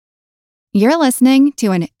You're listening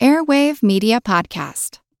to an Airwave Media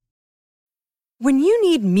Podcast. When you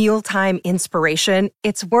need mealtime inspiration,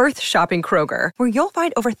 it's worth shopping Kroger, where you'll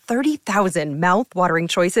find over 30,000 mouth-watering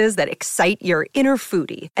choices that excite your inner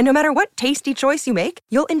foodie. And no matter what tasty choice you make,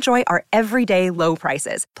 you'll enjoy our everyday low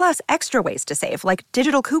prices, plus extra ways to save, like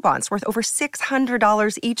digital coupons worth over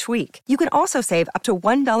 $600 each week. You can also save up to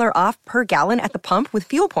 $1 off per gallon at the pump with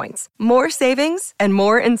fuel points. More savings and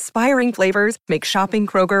more inspiring flavors make shopping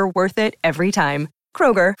Kroger worth it every time.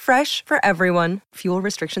 Kroger, fresh for everyone. Fuel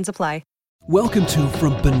restrictions apply. Welcome to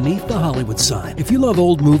From Beneath the Hollywood Sign. If you love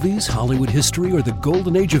old movies, Hollywood history, or the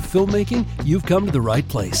golden age of filmmaking, you've come to the right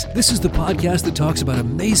place. This is the podcast that talks about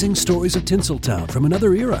amazing stories of Tinseltown from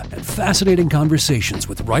another era and fascinating conversations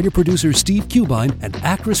with writer-producer Steve Cubine and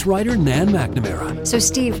actress-writer Nan McNamara. So,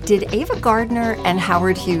 Steve, did Ava Gardner and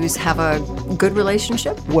Howard Hughes have a good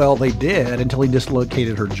relationship? Well, they did until he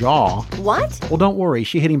dislocated her jaw. What? Well, don't worry.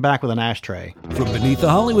 She hit him back with an ashtray. From Beneath the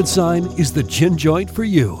Hollywood Sign is the gin joint for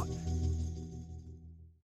you.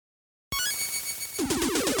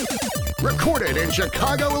 Recorded in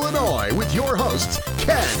Chicago, Illinois, with your hosts,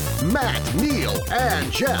 Ken, Matt, Neil,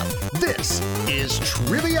 and Jeff. This is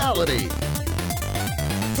Triviality.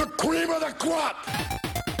 The cream of the crop!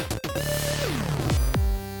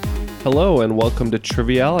 Hello, and welcome to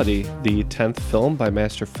Triviality, the 10th film by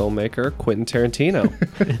master filmmaker Quentin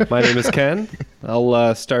Tarantino. My name is Ken.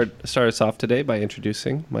 I'll start us off today by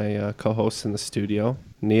introducing my co-hosts in the studio,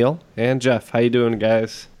 Neil and Jeff. How you doing,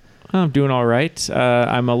 guys? I'm doing all right.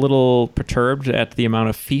 I'm a little perturbed at the amount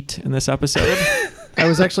of feet in this episode. I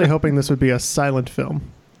was actually hoping this would be a silent film.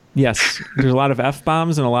 Yes, there's a lot of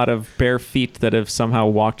F-bombs and a lot of bare feet that have somehow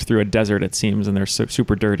walked through a desert, it seems, and they're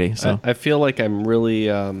super dirty. So I feel like I'm really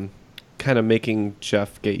kind of making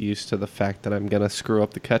Jeff get used to the fact that I'm going to screw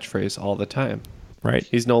up the catchphrase all the time. Right.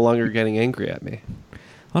 He's no longer getting angry at me.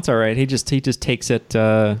 That's all right. He just takes it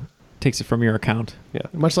from your account. Yeah.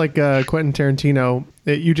 Much like Quentin Tarantino,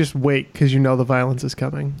 you just wait because you know the violence is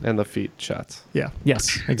coming. And the feet shots. Yeah.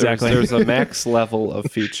 Yes, exactly. There's a max level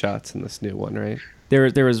of feet shots in this new one, right?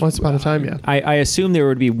 There was Once upon a time, yeah. I assume there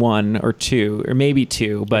would be one or two, or maybe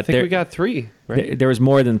two, but I think we got three, right? There was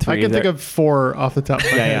more than three. I can think of four off the top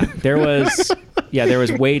of my head. Yeah. There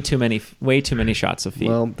was way too many shots of feet.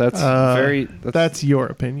 Well, that's your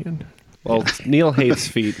opinion. Well, Neil hates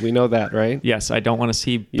feet. We know that, right? Yes, I don't want to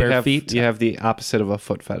see bare feet. You have the opposite of a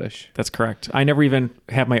foot fetish. That's correct. I never even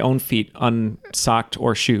have my own feet unsocked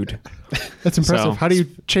or shoed. That's impressive. How do you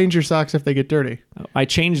change your socks if they get dirty? I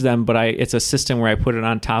change them, but it's a system where I put it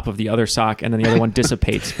on top of the other sock, and then the other one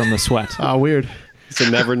dissipates from the sweat. Oh, weird. It's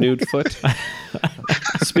a never nude foot.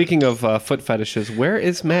 Speaking of foot fetishes, where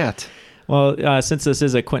is Matt? Well, since this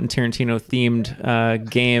is a Quentin Tarantino themed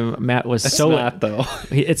game, Matt was It's not, though.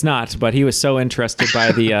 It's not, but he was so interested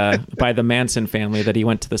by the Manson family that he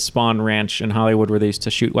went to the Spawn Ranch in Hollywood where they used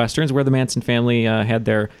to shoot westerns, where the Manson family had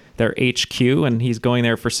their HQ, and he's going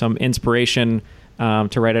there for some inspiration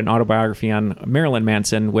to write an autobiography on Marilyn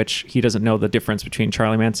Manson, which he doesn't know the difference between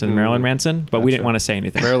Charlie Manson and Marilyn Manson, but we didn't want to say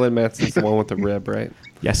anything. Marilyn Manson's the one with the rib, right?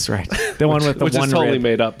 Yes, right. The one with the which one is totally rib.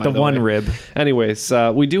 made up, by the one way. rib. Anyways,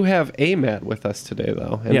 we do have a Matt with us today,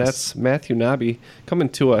 though, and that's Matthew Nobby coming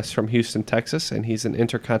to us from Houston, Texas, and he's an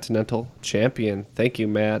Intercontinental Champion. Thank you,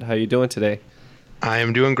 Matt. How you doing today? I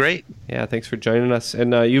am doing great. Yeah, thanks for joining us.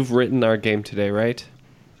 And you've written our game today, right?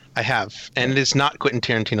 I have, and it is not Quentin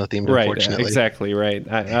Tarantino themed, right, unfortunately. Exactly, right.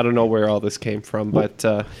 I don't know where all this came from, but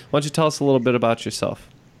why don't you tell us a little bit about yourself?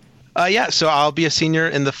 So I'll be a senior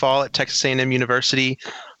in the fall at Texas A&M University.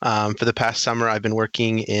 For the past summer, I've been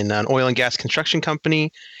working in an oil and gas construction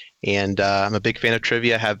company, and I'm a big fan of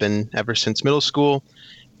trivia, have been ever since middle school.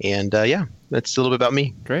 And that's a little bit about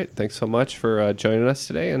me. Great. Thanks so much for joining us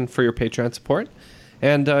today and for your Patreon support.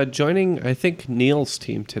 And joining, I think, Neil's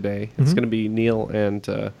team today. It's going to be Neil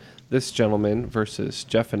and this gentleman versus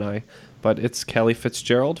Jeff and I. But it's Callie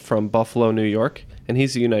Fitzgerald from Buffalo, New York, and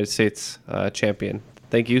he's the United States champion.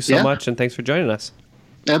 Thank you so much, and thanks for joining us.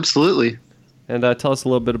 Absolutely. And tell us a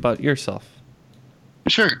little bit about yourself.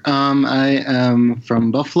 Sure. I am from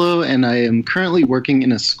Buffalo, and I am currently working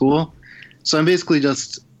in a school. So I'm basically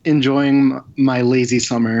just enjoying my lazy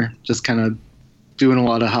summer, just kind of doing a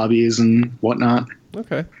lot of hobbies and whatnot.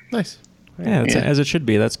 Okay. Nice. Yeah, as it should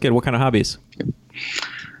be. That's good. What kind of hobbies?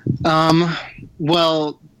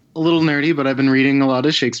 Well, a little nerdy, but I've been reading a lot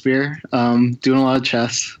of Shakespeare, doing a lot of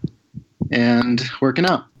chess, and working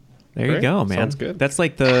out. There you go, man. Sounds good. That's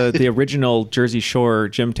like the original Jersey Shore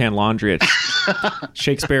Gym Tan Laundry. It's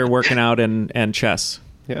Shakespeare, working out, and chess.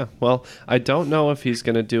 Yeah, well, I don't know if he's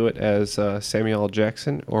going to do it as Samuel L.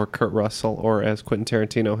 Jackson or Kurt Russell or as Quentin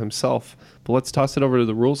Tarantino himself, but But let's toss it over to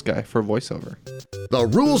the rules guy for voiceover. The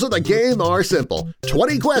rules of the game are simple.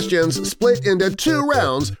 20 questions split into 2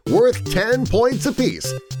 rounds worth 10 points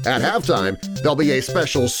apiece. At halftime, there'll be a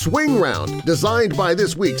special swing round designed by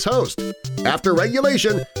this week's host. After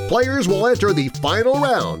regulation, players will enter the final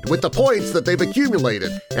round with the points that they've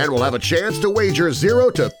accumulated and will have a chance to wager 0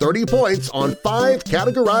 to 30 points on 5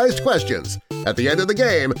 categorized questions. At the end of the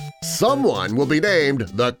game, someone will be named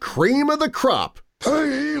the cream of the crop. I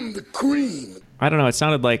am the cream. I don't know. It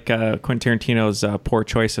sounded like Quentin Tarantino's poor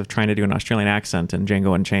choice of trying to do an Australian accent in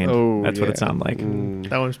Django Unchained. Oh, That's what it sounded like.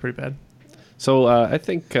 That one was pretty bad. So I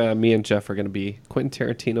think me and Jeff are going to be Quentin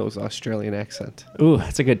Tarantino's Australian accent. Ooh,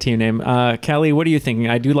 that's a good team name. Kelly, what are you thinking?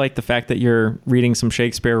 I do like the fact that you're reading some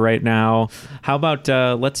Shakespeare right now. How about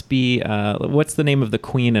let's be, what's the name of the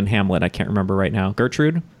queen in Hamlet? I can't remember right now.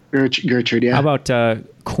 Gertrude? Gertrude, yeah. How about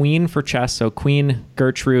queen for chess? So Queen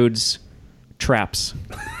Gertrude's traps.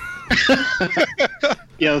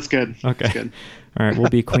 Yeah, that's good. Okay. That's good. All right, we'll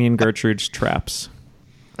be Queen Gertrude's traps.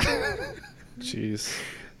 Jeez.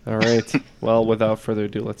 All right. Well, without further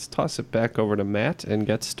ado, let's toss it back over to Matt and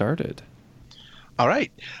get started. All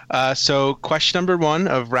right. So question number 1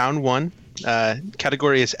 of round 1,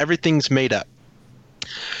 category is Everything's Made Up.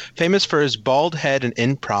 Famous for his bald head and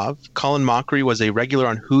improv, Colin Mochrie was a regular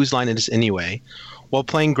on Whose Line It Is Anyway. While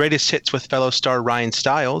playing greatest hits with fellow star Ryan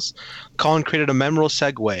Stiles, Colin created a memorable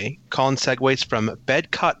segue. Colin segues from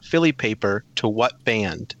bed-cut Philly paper to what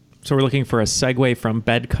band? So we're looking for a segue from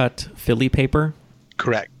bed-cut Philly paper?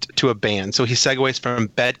 Correct, to a band. So he segues from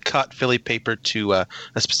bed-cut Philly paper to a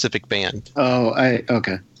specific band. Oh,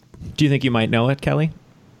 okay. Do you think you might know it, Kelly?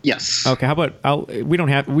 Yes. Okay, how about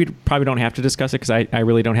we probably don't have to discuss it because I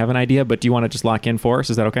really don't have an idea, but do you want to just lock in for us?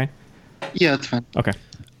 Is that okay? Yeah, that's fine. Okay.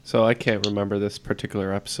 So I can't remember this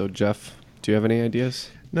particular episode. Jeff, do you have any ideas?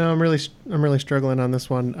 No, I'm really struggling on this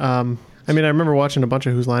one. I mean, I remember watching a bunch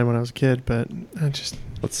of Whose Line when I was a kid, but I just...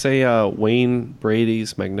 Let's say Wayne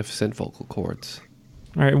Brady's Magnificent Vocal Cords.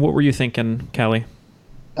 All right, what were you thinking, Kelly?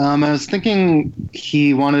 I was thinking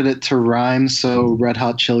he wanted it to rhyme, so Red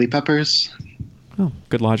Hot Chili Peppers. Oh,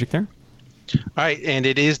 good logic there. All right, and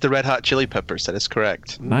it is the Red Hot Chili Peppers. That is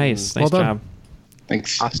correct. Nice. Well Nice done. job.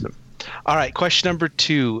 Thanks. Awesome. All right, question number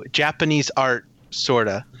 2, Japanese art,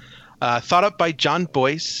 sorta. Thought up by John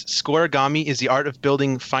Boyce, scoregami is the art of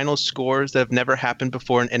building final scores that have never happened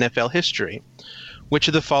before in NFL history. Which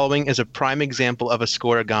of the following is a prime example of a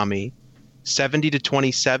scoregami? 70 to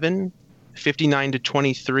 27, 59 to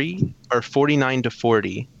 23, or 49 to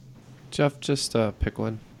 40? Jeff, just pick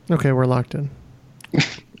one. Okay, we're locked in.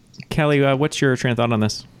 Kelly, what's your train of thought on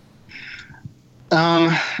this?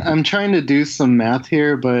 I'm trying to do some math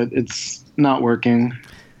here, but it's not working.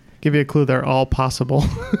 Give you a clue, they're all possible.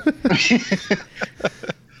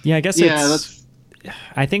 Yeah, I guess Yeah,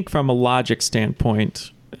 I think from a logic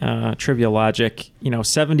standpoint, trivia logic,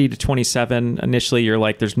 70 to 27, initially you're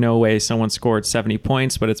like, there's no way someone scored 70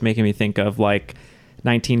 points, but it's making me think of like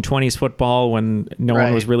 1920s football when no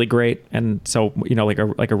one was really great. And so, like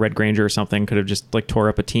a Red Granger or something could have just like tore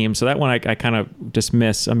up a team. So that one I kind of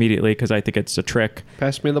dismiss immediately because I think it's a trick.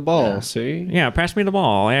 Pass me the ball, see? Yeah, pass me the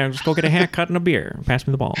ball. And just go get a haircut and a beer. Pass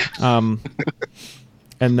me the ball.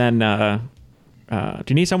 And then, do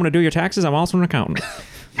you need someone to do your taxes? I'm also an accountant.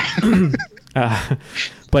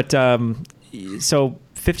 So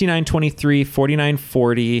 59-23,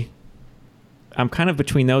 49-40. I'm kind of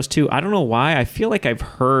between those two. I don't know why. I feel like I've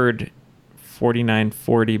heard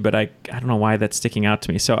 49-40, but I don't know why that's sticking out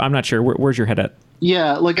to me. So I'm not sure. Where's your head at?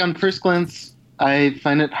 Yeah, like on first glance, I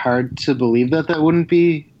find it hard to believe that wouldn't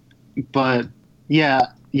be. But yeah,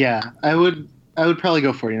 I would probably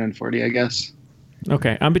go 49-40, I guess.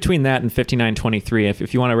 Okay, I'm between that and 59-23.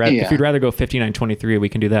 If you want to, if you'd rather go 59-23, we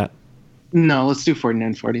can do that. No, let's do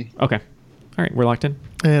 49-40. Okay, all right, we're locked in.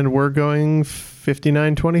 And we're going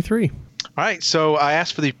 59-23. All right, so I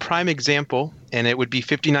asked for the prime example, and it would be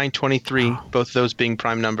 59-23, both of those being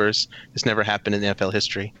prime numbers. This never happened in NFL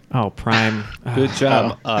history. Oh, prime. Good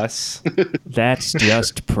job, us. That's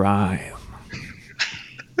just prime.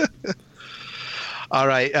 All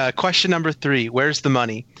right, question number 3. Where's the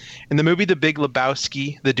money? In the movie The Big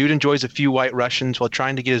Lebowski, the dude enjoys a few white Russians while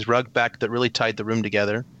trying to get his rug back that really tied the room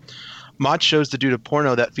together. Maude shows the dude a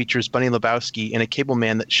porno that features Bunny Lebowski and a cable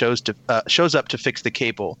man that shows up to fix the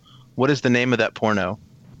cable. What is the name of that porno?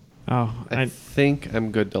 Oh, I think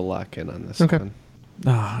I'm good to lock in on this Okay. one.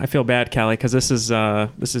 Oh, I feel bad, Callie, because this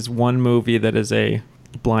is one movie that is a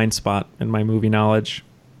blind spot in my movie knowledge.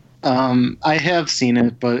 I have seen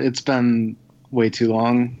it, but it's been way too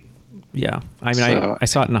long. Yeah, I mean, I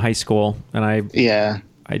saw it in high school, and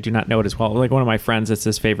I I do not know it as well. Like one of my friends, it's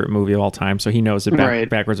his favorite movie of all time, so he knows it Right.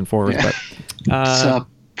 backwards and forwards. Yeah. But It's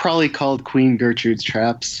probably called Queen Gertrude's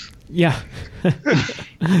Traps. yeah,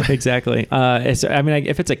 exactly.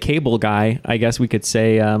 If it's a cable guy, I guess we could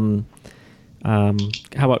say, how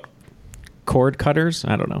about cord cutters?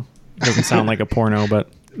 I don't know. It doesn't sound like a porno, but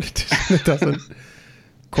It doesn't.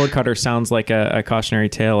 cord cutter sounds like a cautionary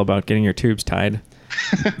tale about getting your tubes tied.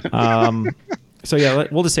 So yeah,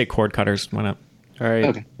 we'll just say cord cutters. Why not? All right.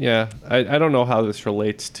 Okay. Yeah. I don't know how this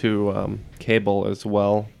relates to cable as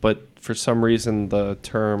well, but for some reason the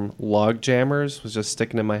term log jammers was just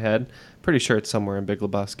sticking in my head. Pretty sure it's somewhere in Big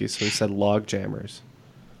Lebowski, so he said log jammers.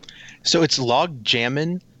 So it's log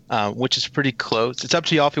jammin', which is pretty close. It's up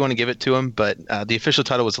to y'all if you want to give it to him, but the official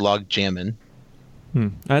title was log jammin'.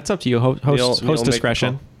 That's up to you. Host Neil make the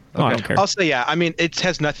discretion. call. Oh, I Okay. don't care. I'll say, yeah. I mean, it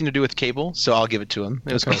has nothing to do with cable, so I'll give it to him.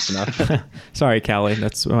 It was close enough. Sorry, Callie.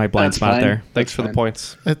 That's my blind That's spot fine. there. Thanks for the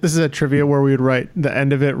points. This is a trivia where we would write the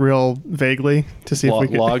end of it real vaguely to see if we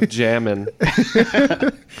could. Log jammin'.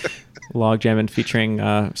 Log Jammin' featuring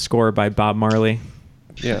score by Bob Marley.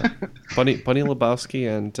 Yeah. Bunny Lebowski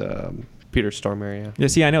and Peter Stormare, yeah. Yeah,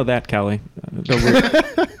 see, I know that, Callie.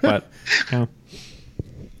 But, yeah.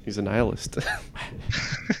 He's a nihilist.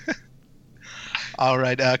 All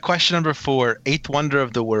right. Question number 4, eighth wonder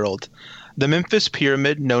of the world. The Memphis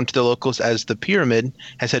Pyramid, known to the locals as the Pyramid,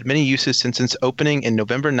 has had many uses since its opening in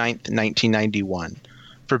November 9th, 1991,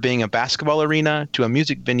 for being a basketball arena to a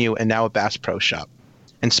music venue and now a Bass Pro Shop.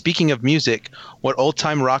 And speaking of music, what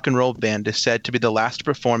old-time rock and roll band is said to be the last to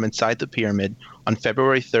perform inside the Pyramid on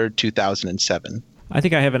February 3rd, 2007? I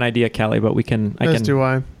think I have an idea, Callie, but I can do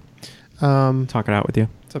I. talk it out with you.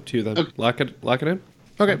 It's up to you then. Lock it in.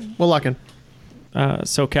 Okay, we'll lock in.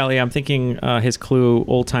 So, Callie, I'm thinking his clue,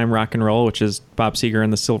 old time rock and roll, which is Bob Seger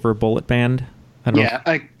and the Silver Bullet Band. I don't know. Yeah,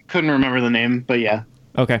 I couldn't remember the name, but yeah.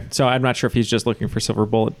 Okay, so I'm not sure if he's just looking for Silver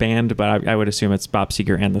Bullet Band, but I would assume it's Bob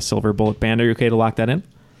Seger and the Silver Bullet Band. Are you okay to lock that in?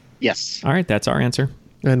 Yes. All right, that's our answer.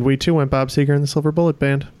 And we too went Bob Seger and the Silver Bullet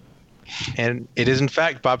Band. And it is, in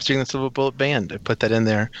fact, Bob Seger and the Silver Bullet Band. I put that in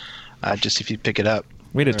there just if you pick it up.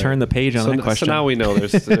 Way to turn the page on that question. So now we know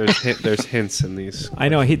there's hints in these. I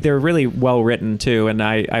know they're really well written too, and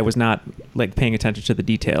I was not like paying attention to the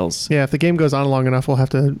details. Yeah, if the game goes on long enough, we'll have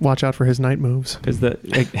to watch out for his night moves. Because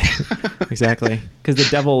exactly because the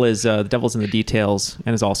devil's in the details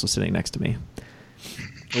and is also sitting next to me.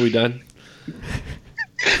 Are we done?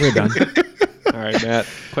 We're done. All right, Matt.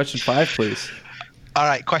 Question 5, please. All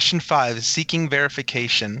right, question 5, seeking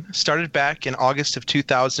verification. Started back in August of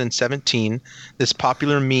 2017, this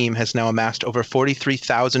popular meme has now amassed over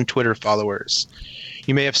 43,000 Twitter followers.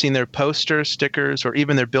 You may have seen their posters, stickers, or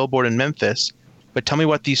even their billboard in Memphis, but tell me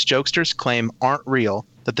what these jokesters claim aren't real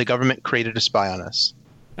that the government created to spy on us.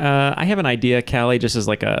 I have an idea, Callie, just as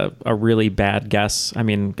like a really bad guess. I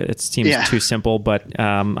mean, it seems too simple, but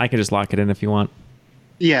I can just lock it in if you want.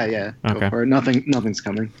 Yeah. Okay. Go for it. Nothing's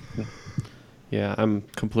coming. Yeah, I'm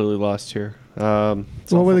completely lost here. What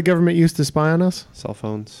would the government use to spy on us? Cell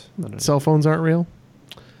phones. I don't know. Cell phones aren't real?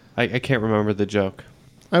 I can't remember the joke.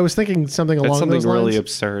 I was thinking something along It's something those lines. really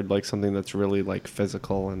absurd, like something that's really like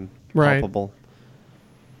physical and Right. palpable.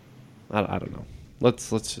 I don't know. Let's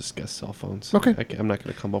just guess cell phones. Okay. I'm not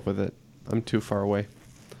going to come up with it. I'm too far away.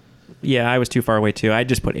 Yeah, I was too far away too. I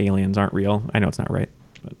just put aliens aren't real. I know it's not right.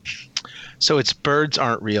 But. So it's birds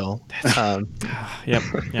aren't real. Yep.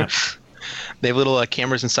 They have little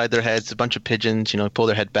cameras inside their heads, a bunch of pigeons, pull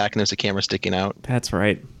their head back and there's a camera sticking out. That's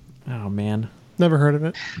right. Oh, man. Never heard of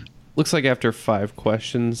it. Looks like after 5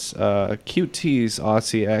 questions, QT's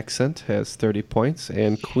Aussie accent has 30 points,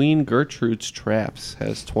 and Queen Gertrude's Traps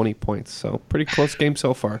has 20 points. So pretty close game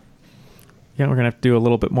so far. Yeah, we're going to have to do a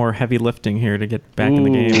little bit more heavy lifting here to get back in the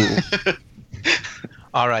game.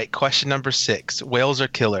 All right, question number 6. Whales are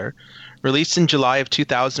killer. Released in July of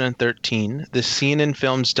 2013, the CNN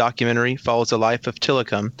Films documentary follows the life of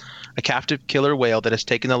Tilikum, a captive killer whale that has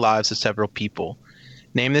taken the lives of several people.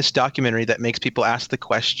 Name this documentary that makes people ask the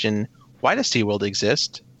question, why does SeaWorld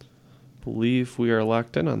exist? Believe we are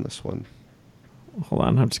locked in on this one. Hold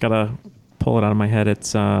on, I've just got to pull it out of my head.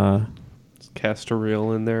 It's cast a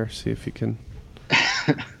reel in there, see if you can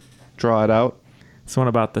draw it out. It's one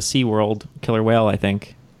about the SeaWorld killer whale, I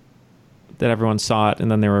think. That everyone saw it,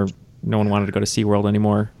 and then no one wanted to go to SeaWorld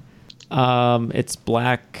anymore. It's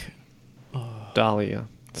Black Dahlia.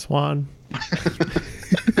 Swan.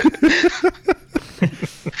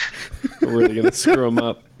 We're really going to screw him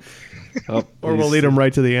up. Oh, Or we'll lead him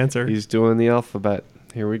right to the answer. He's doing the alphabet.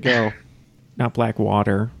 Here we go. Not Black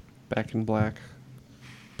Water. Back in black.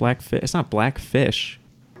 Black fish. It's not Black Fish.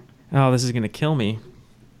 Oh, this is going to kill me.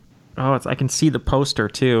 Oh, I can see the poster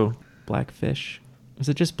too. Blackfish. Is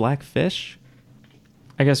it just Blackfish?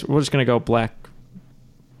 I guess we're just gonna go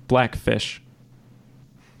Blackfish.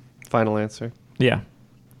 Final answer. Yeah.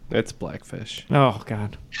 It's Blackfish. Oh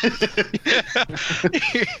God.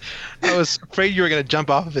 I was afraid you were going to jump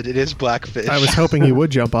off of it. It is Blackfish. I was hoping he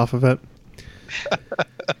would jump off of it.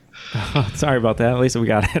 Oh, sorry about that. At least we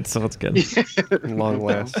got it, so it's good. Long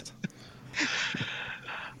last.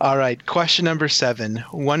 All right. Question number 7.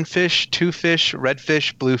 One fish, two fish, red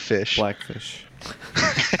fish, blue fish. Blackfish.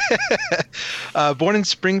 Born in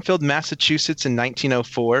Springfield, Massachusetts in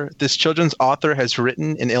 1904, this children's author has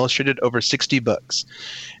written and illustrated over 60 books.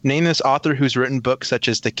 Name this author who's written books such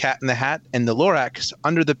as The Cat in the Hat and The Lorax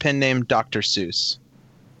under the pen name Dr. Seuss.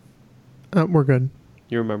 We're good.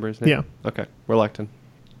 You remember his name? Yeah. Okay. Reluctant.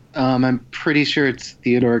 I'm pretty sure it's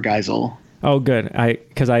Theodore Geisel. Oh, good.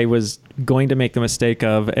 Because I was going to make the mistake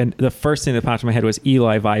of, and the first thing that popped in my head was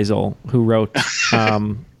Elie Wiesel, who wrote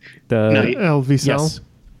Elie Wiesel. Yes,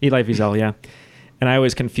 Elie Wiesel, yeah. And I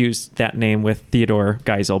always confused that name with Theodore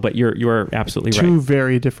Geisel, but you're absolutely right. Two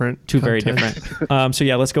very different. Very different. So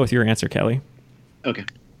yeah, let's go with your answer, Kelly. Okay.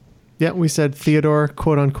 Yeah, we said Theodore,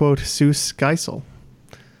 quote unquote, Seuss Geisel.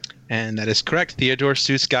 And that is correct. Theodore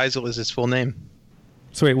Seuss Geisel is his full name.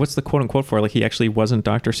 So wait, what's the quote unquote for? Like he actually wasn't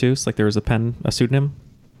Dr. Seuss? Like there was a pseudonym?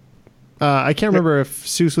 I can't remember if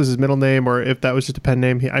Seuss was his middle name or if that was just a pen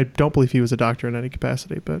name. I don't believe he was a doctor in any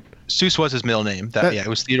capacity, but Seuss was his middle name. It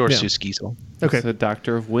was Theodore Seuss Geisel. Okay. It's a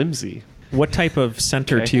doctor of whimsy. What type of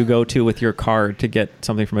center do you go to with your card to get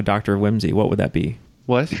something from a Doctor of Whimsy? What would that be?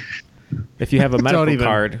 What? If you have a medical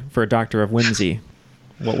card for a Doctor of Whimsy,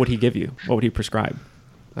 what would he give you? What would he prescribe?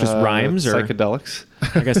 Just rhymes or psychedelics?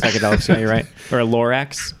 I guess psychedelics. Yeah, you're right. Or a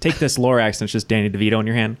Lorax. Take this Lorax and it's just Danny DeVito in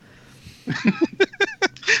your hand.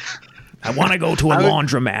 I want to go to a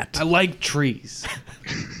laundromat. I like trees.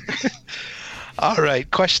 All right.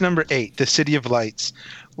 Question number 8. The City of Lights.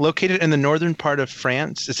 Located in the northern part of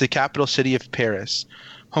France, is the capital city of Paris.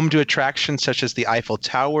 Home to attractions such as the Eiffel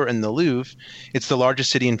Tower and the Louvre, it's the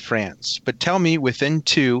largest city in France. But tell me, within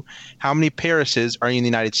 2, how many Parises are in the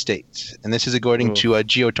United States? And this is according to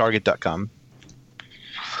geotarget.com.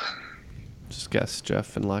 Just guess,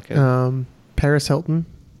 Jeff, and lock in. Paris Hilton.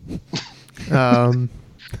 I'm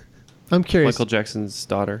curious. Michael Jackson's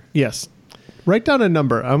daughter. Yes. Write down a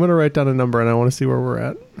number. I'm going to write down a number, and I want to see where we're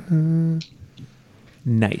at.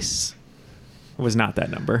 Nice. It was not that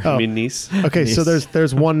number. I mean niece. Okay, Niece. so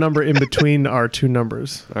there's one number in between our two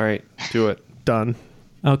numbers. All right, do it. Done.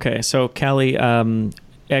 Okay, so Kelly, Matt,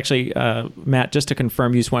 just to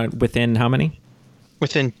confirm, you just went within how many?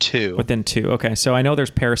 Within 2. Within 2. Okay, so I know there's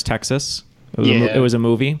Paris, Texas. It was a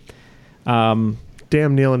movie. Damn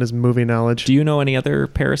Neil and his movie knowledge. Do you know any other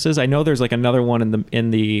Parises? I know there's like another one in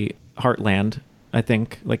the Heartland, I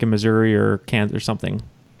think, like in Missouri or Kansas or something.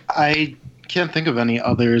 I can't think of any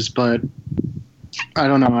others, but I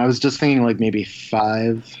don't know. I was just thinking like maybe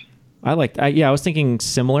 5. I was thinking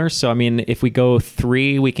similar. So, I mean, if we go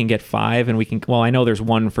 3, we can get 5 and we can, well, I know there's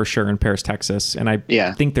 1 for sure in Paris, Texas. And I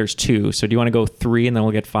think there's 2. So do you want to go 3 and then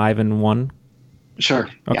we'll get 5 and 1? Sure.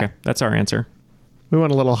 Okay. Yeah. That's our answer. We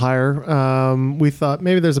went a little higher. We thought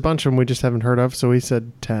maybe there's a bunch of them we just haven't heard of. So we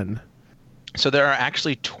said 10. So there are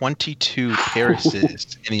actually 22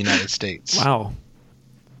 Parises in the United States. Wow.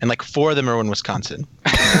 And like 4 of them are in Wisconsin.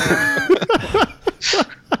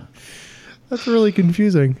 That's really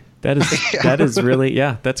confusing. That is really,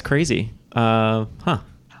 that's crazy. All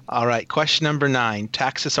right, question number 9.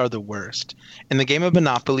 Taxes are the worst. In the game of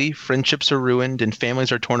Monopoly, friendships are ruined and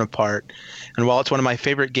families are torn apart. And while it's one of my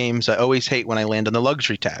favorite games, I always hate when I land on the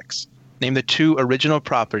luxury tax. Name the 2 original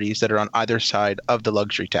properties that are on either side of the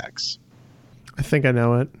luxury tax. I think I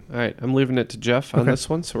know it. All right, I'm leaving it to Jeff on this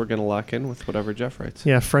one, so we're going to lock in with whatever Jeff writes.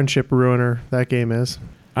 Yeah, Friendship Ruiner, that game is.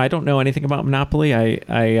 I don't know anything about Monopoly.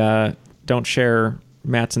 I don't share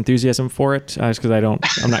Matt's enthusiasm for it just because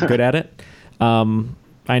I'm not good at it.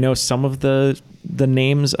 I know some of the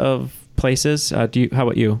names of places. How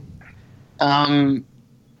about you?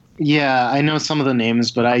 Yeah, I know some of the names,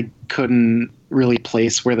 but I couldn't really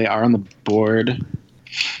place where they are on the board.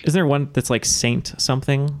 Is there one that's like Saint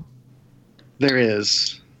something? There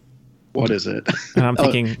is. What is it? And I'm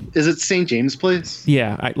thinking... is it St. James Place?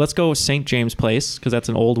 Yeah, let's go with St. James Place because that's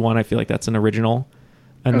an old one. I feel like that's an original.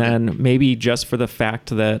 And then maybe just for the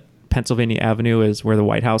fact that Pennsylvania Avenue is where the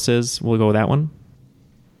White House is, we'll go with that one.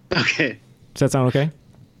 Okay. Does that sound okay?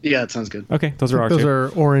 Yeah, it sounds good. Okay, those are our Those two. are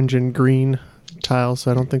orange and green tiles,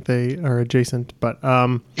 so I don't think they are adjacent. But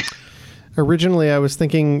originally I was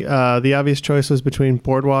thinking the obvious choice was between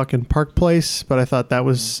Boardwalk and Park Place, but I thought that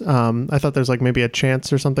was I thought there's like maybe a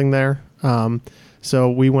chance or something there.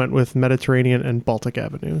 So we went with Mediterranean and Baltic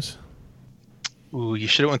Avenues. Ooh, you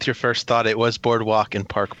should have went with your first thought. It was Boardwalk and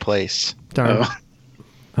Park Place. Darn.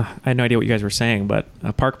 I had no idea what you guys were saying, but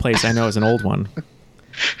Park Place I know is an old one.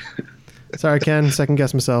 Sorry, Ken. Second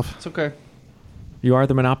guess myself. It's okay. You are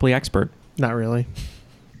the Monopoly expert. Not really.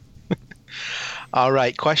 All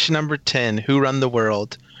right, question number 10. Who Run the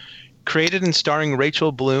World? Created and starring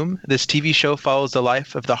Rachel Bloom, this TV show follows the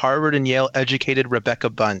life of the Harvard and Yale educated Rebecca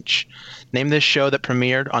Bunch. Name this show that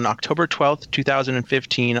premiered on October 12th,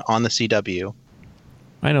 2015 on the CW.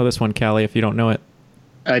 I know this one, Callie, if you don't know it.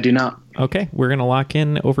 I do not. Okay, we're going to lock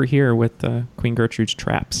in over here with Queen Gertrude's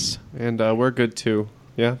Traps. And we're good too.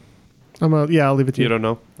 Yeah? I'll leave it to you. You don't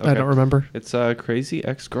know? Okay. I don't remember. It's Crazy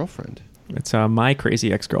Ex-Girlfriend. It's My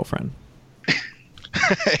Crazy Ex-Girlfriend.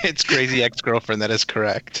 It's Crazy Ex-Girlfriend. That is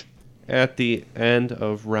correct. At the end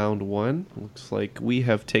of round 1, looks like we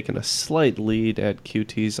have taken a slight lead at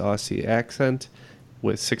QT's Aussie accent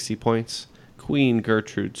with 60 points. Queen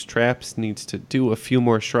Gertrude's Traps needs to do a few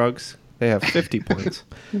more shrugs. They have 50 points.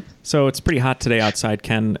 So it's pretty hot today outside,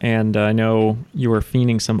 Ken, and I know you were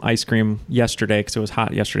fiending some ice cream yesterday because it was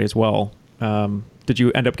hot yesterday as well. Did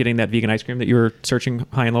you end up getting that vegan ice cream that you were searching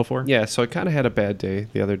high and low for? Yeah, so I kind of had a bad day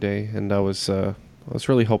the other day, and I was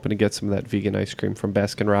really hoping to get some of that vegan ice cream from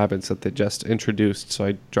Baskin-Robbins that they just introduced, so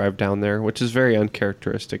I drive down there, which is very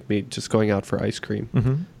uncharacteristic, me just going out for ice cream.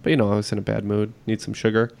 Mm-hmm. But, I was in a bad mood, need some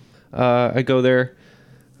sugar. I go there,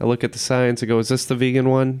 I look at the signs, I go, is this the vegan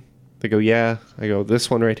one? They go, yeah. I go, this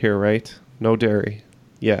one right here, right? No dairy.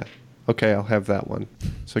 Yeah. Okay, I'll have that one.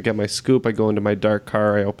 So I get my scoop, I go into my dark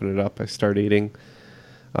car, I open it up, I start eating.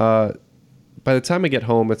 By the time I get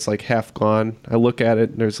home, it's like half gone. I look at it,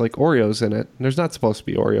 and there's like Oreos in it. And there's not supposed to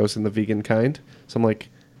be Oreos in the vegan kind. So I'm like,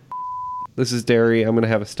 this is dairy, I'm going to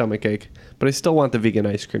have a stomach ache. But I still want the vegan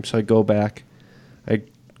ice cream, so I go back. I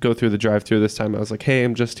go through the drive-thru this time. I was like, hey,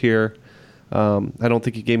 I'm just here. I don't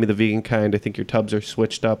think you gave me the vegan kind. I think your tubs are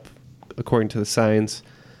switched up according to the signs.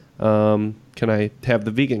 Can I have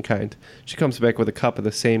the vegan kind? She comes back with a cup of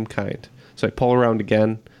the same kind. So I pull around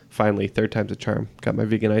again. Finally, third time's a charm. Got my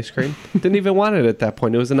vegan ice cream. Didn't even want it at that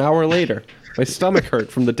point. It was an hour later. My stomach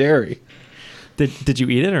hurt from the dairy. Did you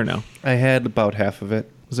eat it or no? I had about half of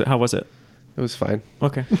it. How was it? It was fine.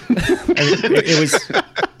 Okay.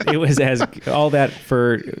 It was as all that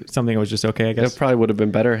for something that was just okay, I guess. It probably would have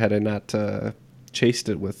been better had I not chased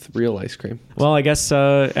it with real ice cream. Well, I guess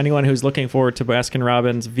anyone who's looking forward to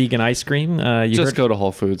Baskin-Robbins vegan ice cream, just go to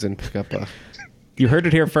Whole Foods and pick up a... You heard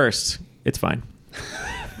it here first. It's fine.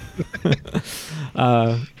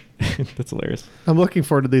 That's hilarious. I'm looking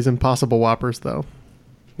forward to these Impossible Whoppers, though.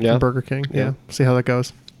 Yeah? From Burger King. Yeah. See how that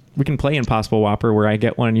goes. We can play Impossible Whopper where I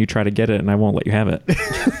get one and you try to get it and I won't let you have it.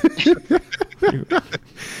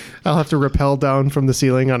 I'll have to rappel down from the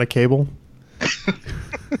ceiling on a cable.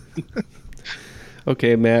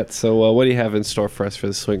 Okay, Matt, so what do you have in store for us for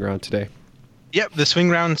the swing round today? Yep, the swing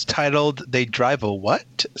round's titled They Drive a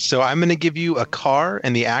What? So I'm going to give you a car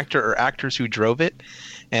and the actor or actors who drove it,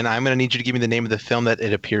 and I'm going to need you to give me the name of the film that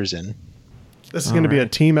it appears in. This is going to be a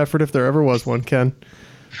team effort if there ever was one, Ken.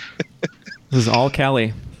 This is all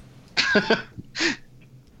Callie.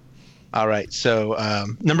 All right, so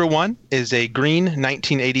number 1 is a green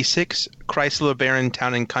 1986 Chrysler Baron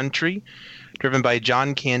Town & Country, driven by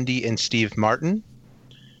John Candy and Steve Martin.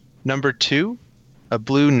 Number 2, a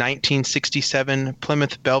blue 1967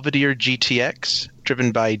 Plymouth Belvedere GTX,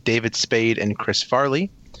 driven by David Spade and Chris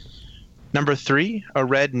Farley. Number 3, a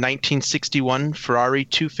red 1961 Ferrari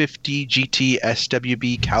 250 GT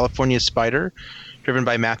SWB California Spider, driven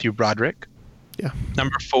by Matthew Broderick. Yeah.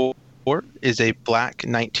 Number 4 is a black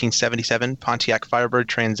 1977 Pontiac Firebird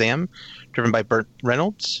Trans Am, driven by Burt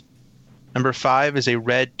Reynolds. Number 5 is a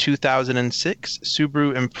red 2006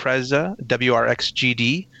 Subaru Impreza WRX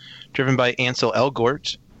GD, driven by Ansel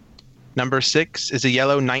Elgort. Number 6 is a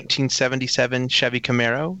yellow 1977 Chevy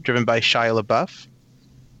Camaro, driven by Shia LaBeouf.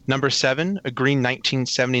 Number 7, a green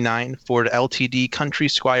 1979 Ford LTD Country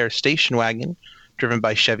Squire station wagon, driven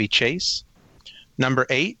by Chevy Chase. Number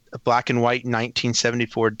 8, a black and white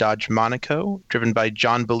 1974 Dodge Monaco, driven by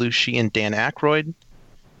John Belushi and Dan Aykroyd.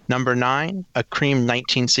 Number 9, a cream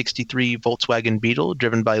 1963 Volkswagen Beetle,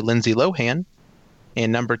 driven by Lindsay Lohan.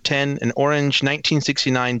 And number 10, an orange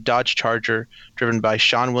 1969 Dodge Charger, driven by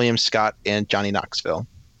Sean William Scott and Johnny Knoxville.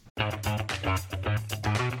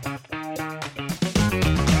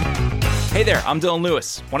 Hey there, I'm Dylan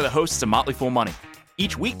Lewis, one of the hosts of Motley Fool Money.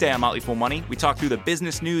 Each weekday on Motley Fool Money, we talk through the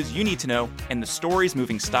business news you need to know and the stories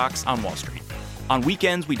moving stocks on Wall Street. On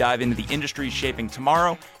weekends, we dive into the industries shaping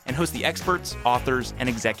tomorrow and host the experts, authors, and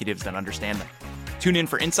executives that understand them. Tune in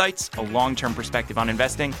for insights, a long-term perspective on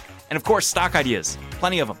investing, And of course, stock ideas.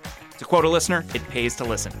 Plenty of them. To quote a listener, it pays to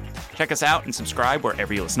listen. Check us out and subscribe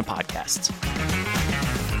wherever you listen to podcasts.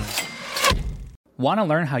 Want to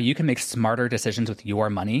learn how you can make smarter decisions with your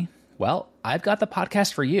money? Well, I've got the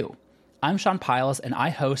podcast for you. I'm Sean Piles, and I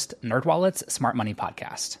host NerdWallet's Smart Money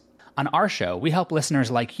Podcast. On our show, we help listeners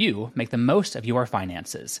like you make the most of your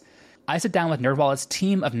finances. I sit down with NerdWallet's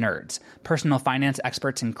team of nerds, personal finance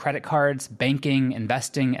experts in credit cards, banking,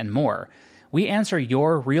 investing, and more. We answer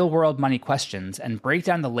your real-world money questions and break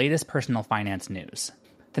down the latest personal finance news.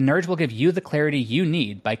 The nerds will give you the clarity you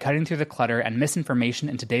need by cutting through the clutter and misinformation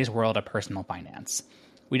in today's world of personal finance.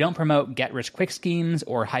 We don't promote get-rich-quick schemes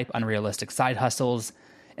or hype unrealistic side hustles.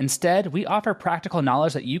 Instead, we offer practical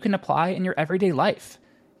knowledge that you can apply in your everyday life.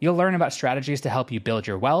 You'll learn about strategies to help you build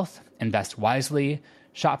your wealth, invest wisely,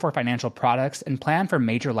 shop for financial products, and plan for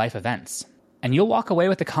major life events. And you'll walk away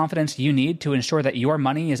with the confidence you need to ensure that your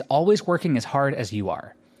money is always working as hard as you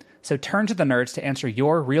are. So turn to the nerds to answer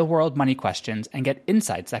your real-world money questions and get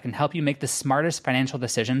insights that can help you make the smartest financial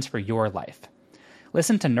decisions for your life.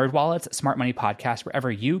 Listen to NerdWallet's Smart Money Podcast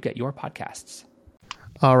wherever you get your podcasts.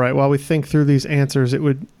 All right. While we think through these answers, it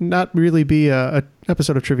would not really be a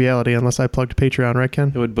episode of Triviality unless I plugged Patreon, right,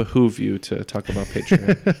 Ken? It would behoove you to talk about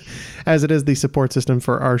Patreon. As it is the support system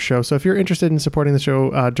for our show. So if you're interested in supporting the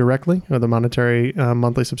show directly with a monetary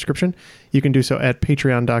monthly subscription, you can do so at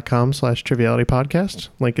patreon.com/trivialitypodcast.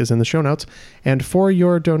 Link is in the show notes. And for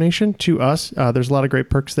your donation to us, there's a lot of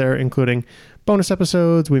great perks there, including bonus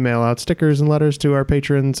episodes. We mail out stickers and letters to our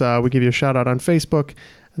patrons. We give you a shout out on Facebook.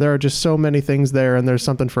 There are just so many things there, and there's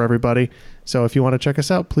something for everybody. So if you want to check us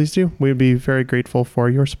out, please do. We'd be very grateful for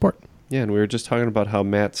your support. Yeah, and we were just talking about how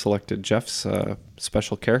Matt selected Jeff's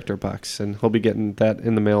special character box, and he'll be getting that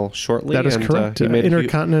in the mail shortly. That is correct.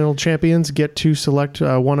 Intercontinental champions get to select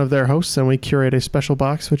one of their hosts, and we curate a special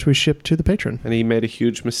box, which we ship to the patron. And he made a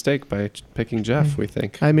huge mistake by picking Jeff, we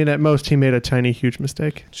think. I mean, at most, he made a tiny, huge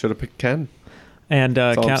mistake. Should have picked Ken. And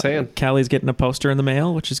Callie's getting a poster in the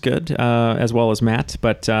mail, which is good, as well as Matt.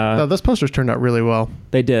 But those posters turned out really well.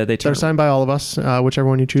 They did. They're signed by all of us. Whichever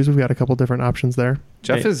one you choose, we've got a couple different options there.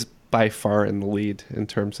 Jeff is by far in the lead in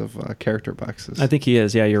terms of character boxes. I think he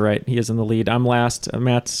is. Yeah, you're right. He is in the lead. I'm last.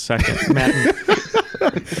 Matt's second.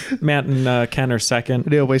 Matt and Ken are second.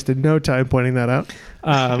 Neil wasted no time pointing that out.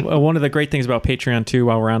 One of the great things about Patreon, too,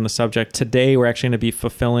 while we're on the subject, today we're actually going to be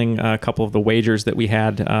fulfilling a couple of the wagers that we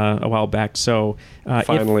had a while back. So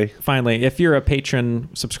finally, if you're a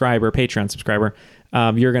Patreon subscriber,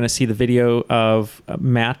 you're going to see the video of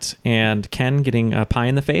Matt and Ken getting a pie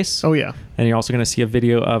in the face. Oh, yeah. And you're also going to see a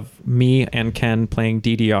video of me and Ken playing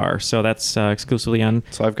DDR. So that's exclusively on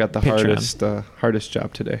So I've got the hardest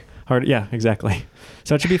job today. Yeah, exactly.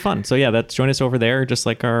 So it should be fun. So yeah, join us over there, just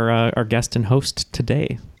like our guest and host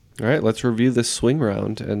today. All right, let's review this swing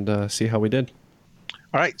round and see how we did.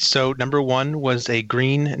 All right, so number one was a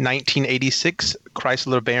green 1986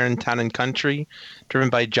 Chrysler Baron Town & Country, driven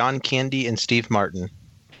by John Candy and Steve Martin.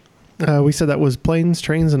 We said that was Planes,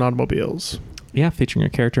 Trains, and Automobiles. Yeah, featuring a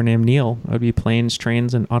character named Neil. That would be Planes,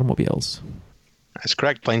 Trains, and Automobiles. That's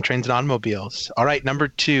correct, Planes, Trains, and Automobiles. All right, number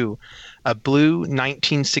two, a blue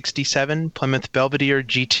 1967 Plymouth Belvedere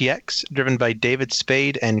GTX, driven by David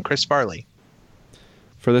Spade and Chris Farley.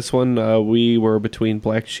 For this one, we were between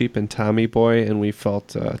Black Sheep and Tommy Boy, and we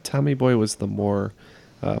felt Tommy Boy was the more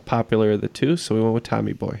popular of the two, so we went with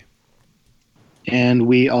Tommy Boy. And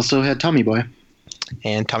we also had Tommy Boy.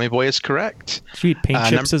 And Tommy Boy is correct. Did you eat paint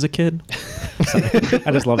chips as a kid?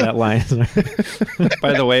 I just love that line.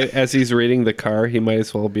 By the way, as he's reading the car, he might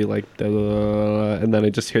as well be like, and then I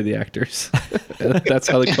just hear the actors. That's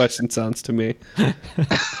how the question sounds to me.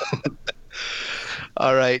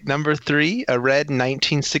 All right, number three, a red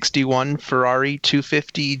 1961 Ferrari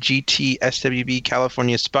 250 GT SWB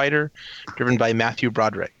California Spider, driven by Matthew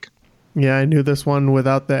Broderick. Yeah, I knew this one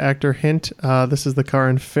without the actor hint. This is the car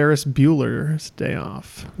in Ferris Bueller's Day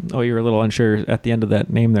Off. Oh, you were a little unsure at the end of that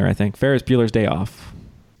name there, I think. Ferris Bueller's Day Off.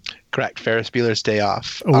 Correct, Ferris Bueller's Day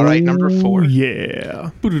Off. All right, number four. Yeah.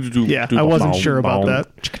 Yeah, I wasn't sure about that.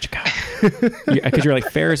 Because you're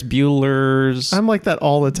like, Ferris Bueller's... I'm like that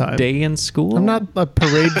all the time. Day in school? I'm not a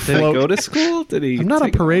parade float... Did he go to school? I'm not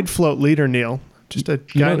a parade float leader, Neil. Just a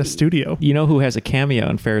guy in a studio. You know who has a cameo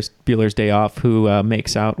in Ferris Bueller's Day Off who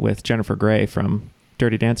makes out with Jennifer Grey from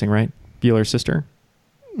Dirty Dancing, right? Bueller's sister?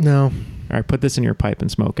 No. All right, put this in your pipe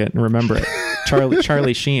and smoke it and remember it.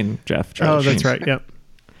 Charlie Sheen, Jeff. Charlie Sheen. That's right, yep.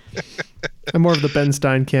 I'm more of the Ben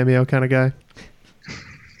Stein cameo kind of guy.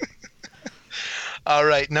 All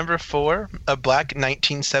right, number four, a black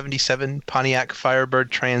 1977 Pontiac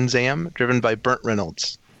Firebird Trans Am, driven by Burt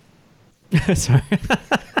Reynolds. Sorry.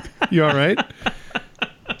 You all right?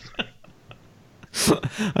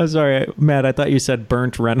 I'm sorry, Matt. I thought you said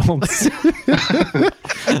Burnt Reynolds.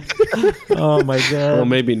 Oh my god. Well,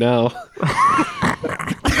 maybe now.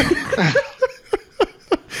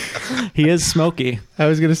 He is smoky. I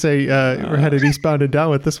was gonna say we're headed eastbound and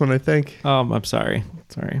down with this one. I think. I'm sorry.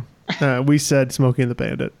 Sorry. We said Smokey and the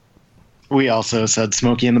Bandit. We also said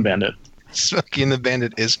Smokey and the Bandit. Smokey and the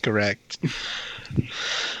Bandit is correct.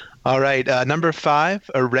 All right, number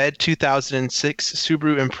 5, a red 2006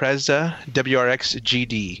 Subaru Impreza WRX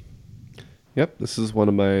GD. Yep, this is one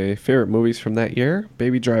of my favorite movies from that year,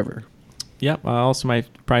 Baby Driver. Yep. Also,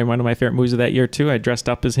 probably one of my favorite movies of that year too. I dressed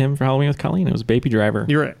up as him for Halloween with Colleen. It was Baby Driver.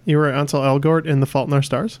 You were Ansel Elgort in The Fault in Our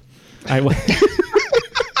Stars. I was.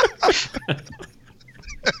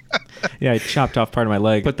 Yeah, I chopped off part of my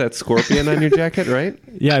leg. Put that scorpion on your jacket, right?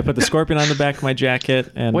 Yeah, I put the scorpion on the back of my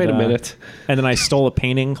jacket. And wait a minute. And then I stole a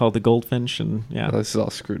painting called The Goldfinch, and yeah. Oh, this is all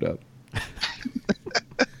screwed up.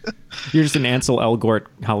 You're just an Ansel Elgort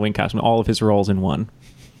Halloween costume, all of his roles in one,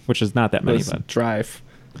 which is not that many. That's but Drive.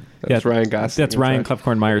 That's Ryan Gosling. That's Ryan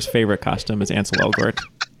Klefkorn Meyer's favorite costume is Ansel Elgort.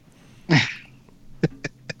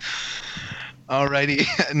 Alrighty,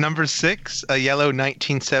 number 6, a yellow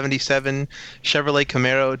 1977 Chevrolet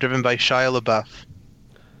Camaro driven by Shia LaBeouf.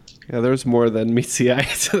 Yeah, there's more than meets the eye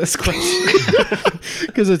to this question.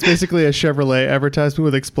 Because it's basically a Chevrolet advertisement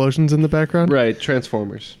with explosions in the background. Right,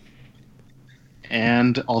 Transformers.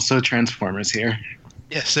 And also Transformers here.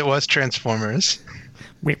 Yes, it was Transformers.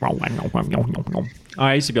 I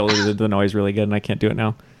used to be able to do the noise really good, and I can't do it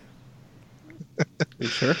now. You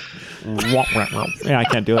sure? Yeah, I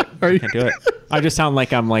can't do it. I can't do it. I just sound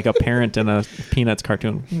like I'm like a parent in a Peanuts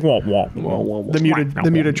cartoon. The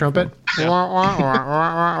muted trumpet.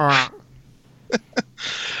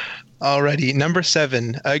 Alrighty, number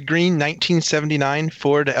 7, a green 1979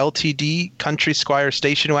 Ford LTD Country Squire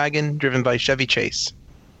station wagon driven by Chevy Chase.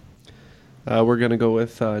 We're gonna go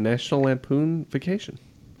with National Lampoon Vacation.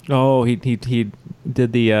 Oh, he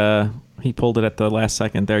did the he pulled it at the last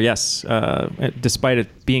second there. Yes, despite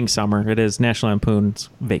it being summer, it is National Lampoon's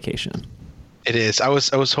Vacation. It is. I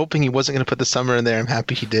was hoping he wasn't going to put the summer in there. I'm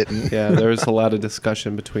happy he didn't. Yeah, there was a lot of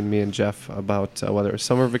discussion between me and Jeff about whether it was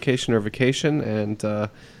summer vacation or vacation, and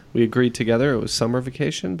we agreed together it was summer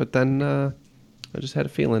vacation. But then I just had a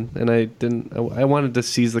feeling, and I didn't. I wanted to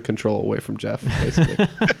seize the control away from Jeff, basically.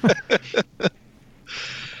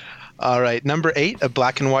 All right, number 8, a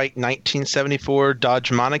black and white 1974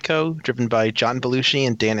 Dodge Monaco driven by John Belushi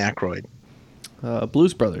and Dan Aykroyd.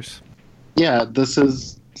 Blues Brothers. Yeah, this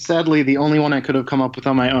is sadly the only one I could have come up with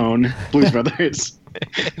on my own. Blues Brothers.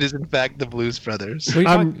 It is in fact the Blues Brothers.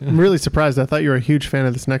 I'm really surprised. I thought you were a huge fan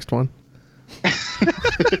of this next one.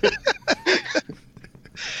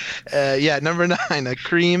 Yeah, number 9, a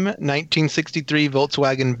cream 1963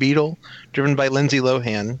 Volkswagen Beetle driven by Lindsay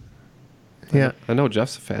Lohan. Yeah, I know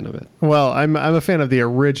Jeff's a fan of it. Well, I'm a fan of the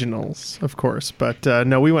originals, of course, but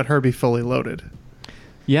no, we went Herbie Fully Loaded.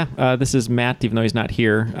 Yeah, this is Matt, even though he's not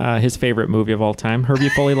here. His favorite movie of all time, Herbie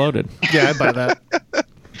Fully Loaded. Yeah, I buy that.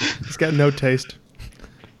 He's got no taste.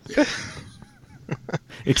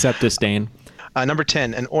 Except disdain. Number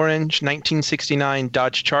 10, an orange 1969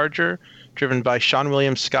 Dodge Charger driven by Sean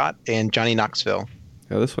William Scott and Johnny Knoxville.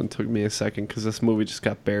 Yeah, this one took me a second because this movie just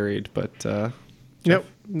got buried, but... Yep.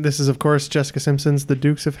 This is, of course, Jessica Simpson's The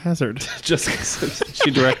Dukes of Hazzard. Jessica Simpson.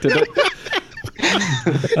 She directed it.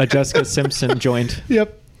 Jessica Simpson joined.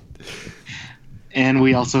 Yep. And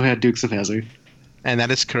we also had Dukes of Hazzard. And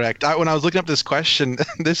that is correct. When I was looking up this question,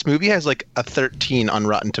 this movie has like a 13 on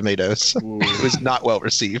Rotten Tomatoes. It was not well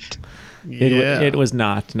received. It was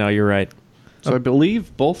not. No, you're right. So I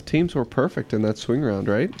believe both teams were perfect in that swing round,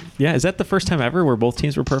 right? Yeah. Is that the first time ever where both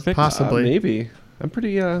teams were perfect? Possibly. Maybe. I'm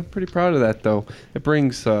pretty proud of that, though. It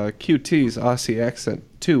brings QT's Aussie accent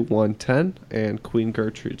to 110 and Queen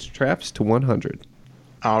Gertrude's Traps to 100.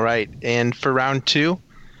 All right. And for round 2, are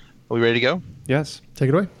we ready to go? Yes. Take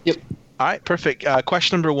it away. Yep. All right, perfect.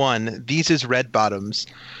 Question number 1. These is red bottoms.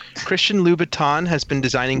 Christian Louboutin has been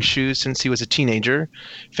designing shoes since he was a teenager.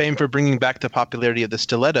 Famed for bringing back the popularity of the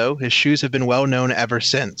stiletto, his shoes have been well known ever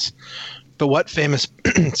since. But what famous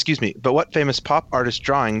pop artist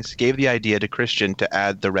drawings gave the idea to Christian to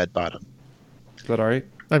add the red bottom? Is that all right?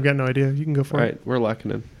 I've got no idea. You can go for it. it. All right, we're locking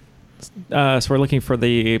in. So we're looking for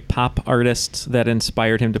the pop artist that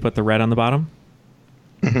inspired him to put the red on the bottom?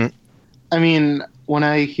 Mm-hmm. I mean, when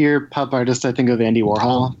I hear pop artist, I think of Andy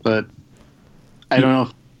Warhol, but I don't know.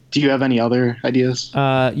 Do you have any other ideas?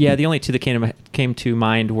 Yeah, the only two that came to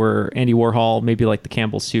mind were Andy Warhol, maybe like the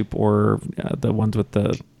Campbell Soup, or the ones with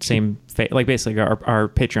the same face, like basically our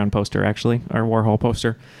Patreon poster, actually, our Warhol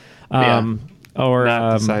poster. Or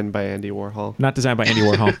not designed by Andy Warhol. Not designed by Andy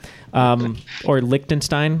Warhol. Or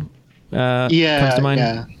Liechtenstein comes to mind.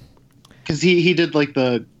 Yeah. Because he did like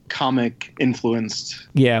the comic influenced.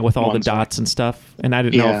 Yeah, with all the dots and stuff. And I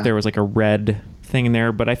didn't know if there was like a red thing in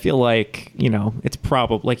there, but I feel like, it's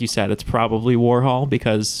probably, like you said, it's probably Warhol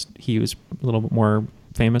because he was a little bit more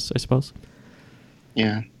famous, I suppose.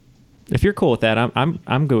 Yeah. If you're cool with that,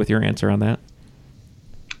 I'm good with your answer on that.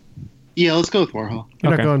 Yeah, let's go with Warhol.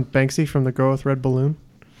 You're not going Banksy from the Girl with Red Balloon?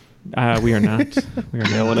 We are not.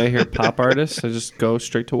 Yeah, when I hear pop artists, I just go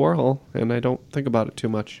straight to Warhol, and I don't think about it too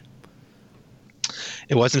much.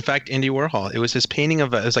 It was, in fact, Andy Warhol. It was his painting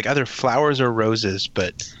of, it was like either flowers or roses,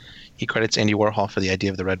 but he credits Andy Warhol for the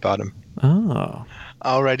idea of the red bottom. Oh.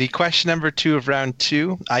 Alrighty, question number 2 of round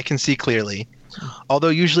 2. I can see clearly. Although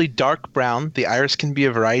usually dark brown, the iris can be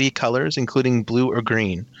a variety of colors, including blue or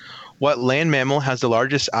green. What land mammal has the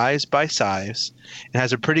largest eyes by size and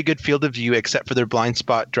has a pretty good field of view except for their blind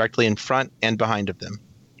spot directly in front and behind of them?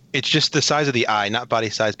 It's just the size of the eye, not body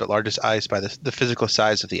size, but largest eyes by the physical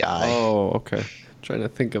size of the eye. Oh, okay. Trying to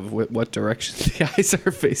think of what direction the eyes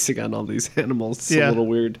are facing on all these animals. It's a little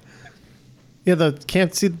weird. Yeah, the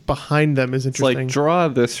can't see behind them is interesting. It's like, draw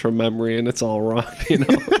this from memory and it's all wrong,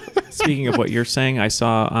 Speaking of what you're saying, I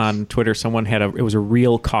saw on Twitter someone had it was a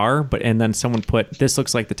real car, and then someone put, this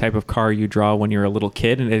looks like the type of car you draw when you're a little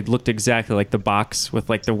kid, and it looked exactly like the box with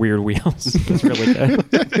like the weird wheels. It was really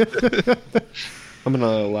good. I'm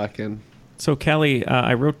gonna lock in. So Kelly,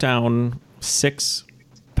 I wrote down 6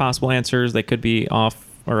 possible answers. They could be off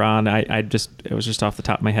or on. It was just off the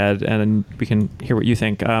top of my head, and then we can hear what you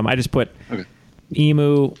think. I just put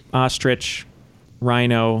emu, ostrich,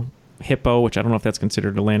 rhino, hippo, which I don't know if that's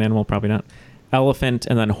considered a land animal, probably not, elephant,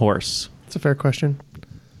 and then horse. That's a fair question.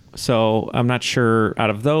 So I'm not sure out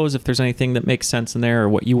of those if there's anything that makes sense in there or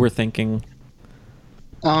what you were thinking.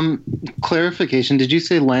 Clarification, did you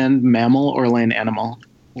say land mammal or land animal?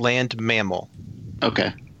 Land mammal.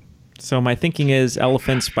 Okay. So my thinking is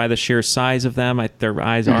elephants, by the sheer size of them, their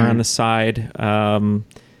eyes are on the side. Are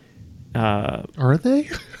they?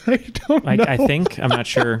 I don't know. I think. I'm not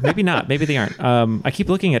sure. Maybe not. Maybe they aren't. I keep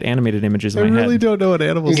looking at animated images in my head. I really don't know what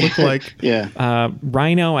animals look like. Yeah.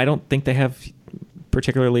 Rhino, I don't think they have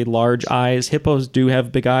particularly large eyes. Hippos do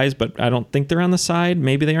have big eyes, but I don't think they're on the side.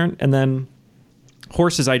 Maybe they aren't. And then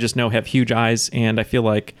horses, I just know, have huge eyes, and I feel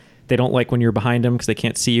like they don't like when you're behind them because they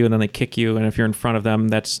can't see you, and then they kick you. And if you're in front of them,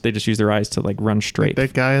 they just use their eyes to like run straight.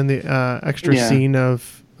 Like that guy in the extra scene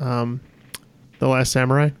of The Last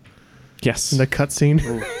Samurai. Yes. In the cutscene.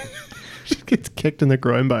 Just gets kicked in the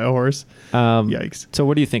groin by a horse. Yikes. So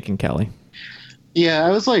what are you thinking, Kelly? Yeah,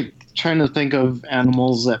 I was like trying to think of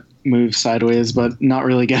animals that move sideways, but not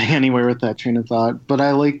really getting anywhere with that train of thought. But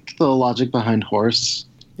I like the logic behind horse.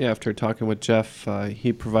 Yeah, after talking with Jeff,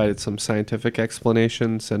 he provided some scientific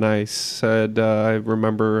explanations, and I said I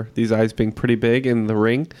remember these eyes being pretty big in the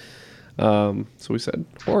ring. So we said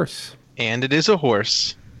horse. And it is a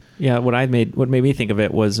horse. Yeah, what made me think of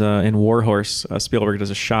it was in War Horse, Spielberg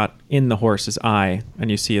does a shot in the horse's eye,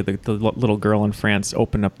 and you see the little girl in France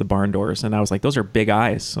open up the barn doors, and I was like, those are big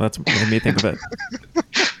eyes. So that's what made me think of it.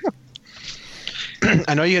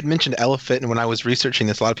 I know you had mentioned elephant, and when I was researching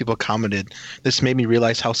this, a lot of people commented, this made me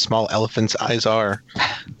realize how small elephants' eyes are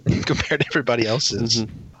compared to everybody else's.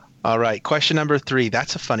 Mm-hmm. All right, question number 3.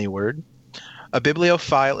 That's a funny word. A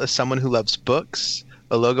bibliophile is someone who loves books.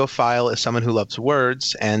 A logophile is someone who loves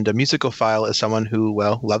words, and a musicophile is someone who,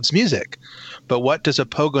 loves music. But what does a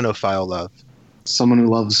pogonophile love? Someone who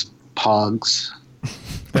loves pogs.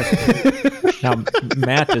 Now,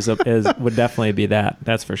 Matt would definitely be that.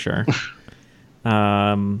 That's for sure.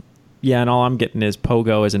 Yeah, and all I'm getting is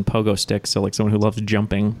pogo as in pogo sticks, so like someone who loves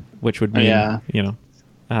jumping, which would mean,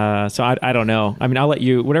 so I don't know. I mean, I'll let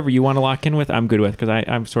you, whatever you want to lock in with, I'm good with, because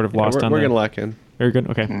I'm sort of lost on We're going to lock in. Very good.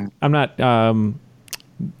 Okay. I'm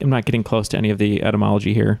not getting close to any of the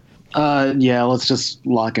etymology here. Yeah, let's just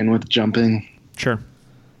lock in with jumping. Sure.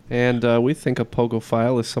 And we think a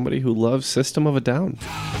pogophile is somebody who loves System of a Down.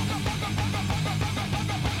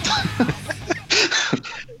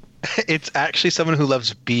 It's actually someone who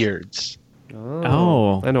loves beards.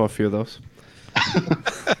 Oh. I know a few of those.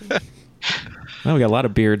 Well, we got a lot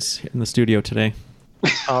of beards in the studio today.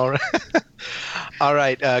 All right. All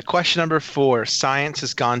right. Question number 4. Science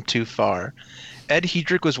has gone too far. Ed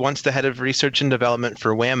Headrick was once the head of research and development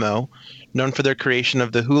for Wham-O. Known for their creation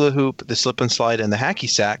of the hula hoop, the slip and slide, and the hacky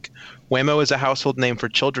sack, Wham-O is a household name for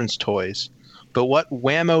children's toys. But what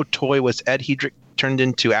Wham-O toy was Ed Headrick turned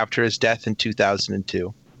into after his death in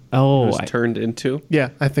 2002? Oh, turned into? Yeah,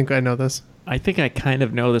 I think I know this. I think I kind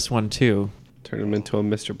of know this one too. Turn him into a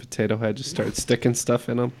Mr. Potato Head. Just start sticking stuff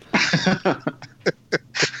in him.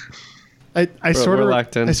 I sort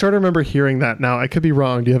of remember hearing that now. I could be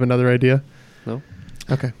wrong. Do you have another idea? No.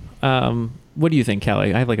 Okay. What do you think,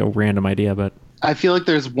 Callie? I have like a random idea, but I feel like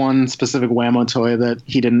there's one specific Whammo toy that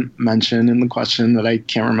he didn't mention in the question that I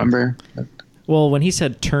can't remember. well, when he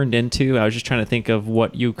said turned into, I was just trying to think of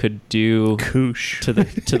what you could do to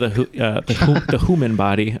the human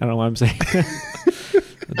body. I don't know what I'm saying.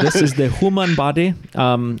 This is the human body,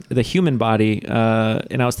 the human body,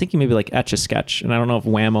 and I was thinking maybe like Etch-a-Sketch, and I don't know if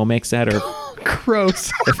Whammo makes that or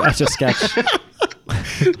gross. If Etch-a-Sketch. I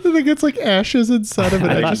think it's like ashes inside of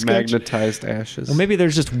an Etch-a-Sketch. Magnetized ashes. Well, maybe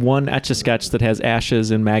there's just one Etch-a-Sketch that has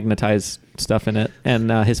ashes and magnetized stuff in it, and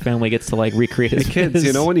his family gets to like recreate his. Hey kids,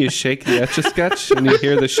 you know when you shake the Etch-a-Sketch and you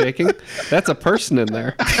hear the shaking? That's a person in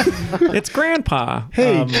there. It's Grandpa.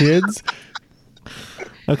 Hey, kids.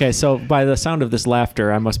 Okay, so by the sound of this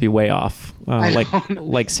laughter, I must be way off. Like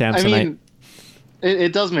Samsonite. I mean,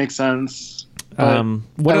 it does make sense. What I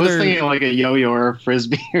was other? thinking like a yo-yo or a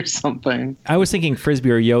frisbee or something. I was thinking frisbee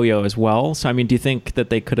or yo-yo as well. So I mean, do you think that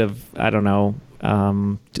they could have, I don't know,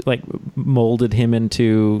 like molded him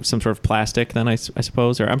into some sort of plastic? Then I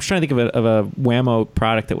suppose, or I'm just trying to think of a Whammo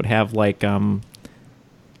product that would have like,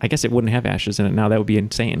 I guess it wouldn't have ashes in it now. That would be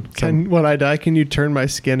insane. When I die, can you turn my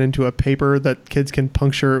skin into a paper that kids can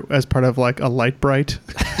puncture as part of like a light bright?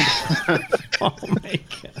 Oh my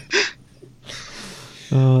god.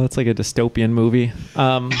 Oh, that's like a dystopian movie.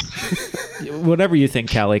 Whatever you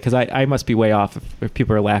think, Callie, because I must be way off if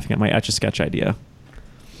people are laughing at my Etch-a-Sketch idea.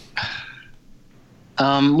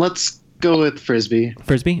 Let's go with frisbee.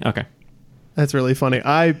 Frisbee? Okay. That's really funny.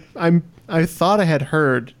 I thought I had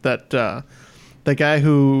heard that the guy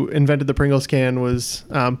who invented the Pringles can was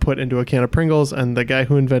put into a can of Pringles, and the guy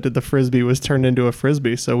who invented the Frisbee was turned into a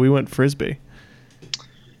Frisbee. So we went Frisbee.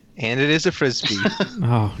 And it is a Frisbee.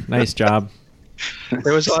 Oh, nice job.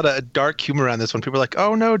 There was a lot of dark humor around this one. People were like,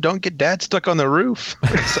 "Oh no, don't get Dad stuck on the roof."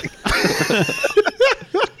 It's like,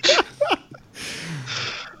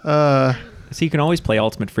 so you can always play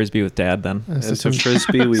Ultimate Frisbee with Dad then. And to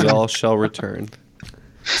Frisbee we all shall return.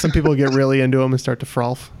 Some people get really into them and start to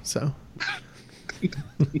frolf. So don't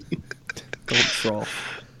frolf.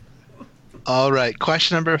 All right,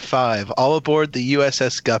 question number 5. All aboard the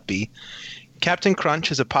USS Guppy. Captain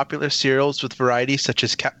Crunch is a popular cereals with varieties such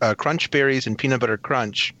as Crunch Berries and Peanut Butter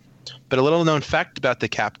Crunch. But a little known fact about the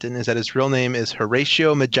captain is that his real name is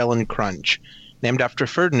Horatio Magellan Crunch, named after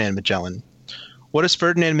Ferdinand Magellan. What is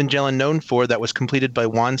Ferdinand Magellan known for that was completed by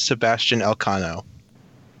Juan Sebastian Elcano?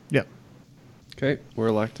 Yep. Okay, we're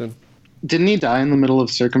elected. Didn't he die in the middle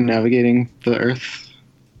of circumnavigating the Earth?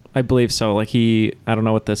 I believe so. Like I don't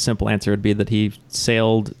know what the simple answer would be, that he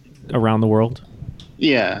sailed around the world.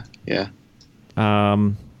 Yeah.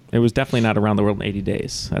 It was definitely not around the world in 80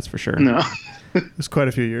 days. That's for sure. No. It was quite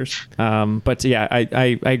a few years. But yeah,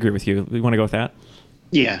 I agree with you. You want to go with that?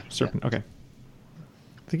 Yeah. Okay.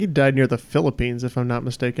 I think he died near the Philippines, if I'm not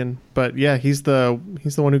mistaken. But yeah, he's the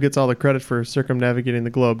one who gets all the credit for circumnavigating the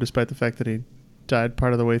globe, despite the fact that he died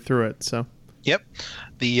part of the way through it. So. Yep.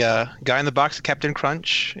 The guy in the box, Captain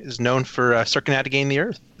Crunch, is known for circumnavigating the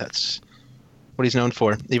Earth. That's what he's known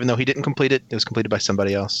for. Even though he didn't complete it, it was completed by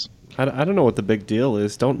somebody else. I don't know what the big deal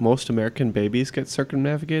is. Don't most American babies get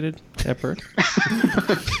circumnavigated at birth?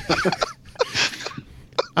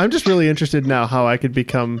 I'm just really interested now how I could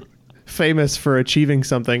become famous for achieving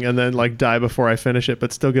something and then like die before I finish it,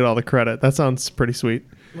 but still get all the credit. That sounds pretty sweet.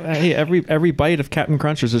 Hey, every bite of Captain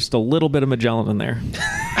Crunch is just a little bit of Magellan in there.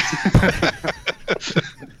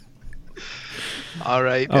 All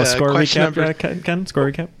right. Oh, score recap, Ken?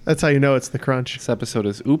 Score recap? That's how you know it's the Crunch. This episode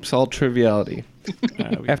is Oops, All Triviality.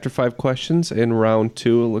 After 5 questions in round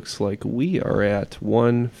 2, it looks like we are at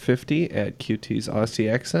 150 at QT's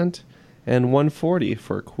Aussie accent and 140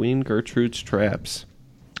 for Queen Gertrude's Traps.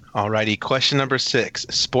 All righty. Question number 6,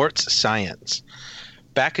 sports science.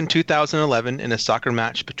 Back in 2011, in a soccer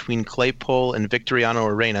match between Claypole and Victoriano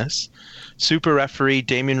Arenas, super referee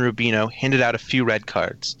Damien Rubino handed out a few red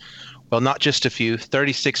cards. Well, not just a few,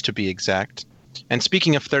 36 to be exact. And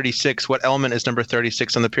speaking of 36, what element is number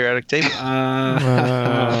 36 on the periodic table?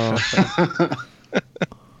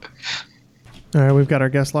 All right, we've got our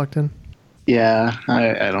guest locked in. Yeah,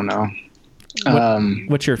 I don't know.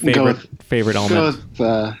 What's your favorite element?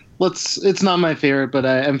 It's not my favorite, but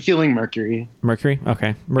I'm feeling Mercury. Mercury?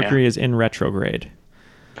 Okay. Mercury is in retrograde.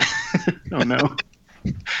 Oh, no.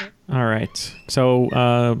 All right.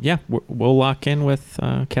 So, we'll lock in with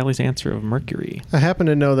Callie's answer of Mercury. I happen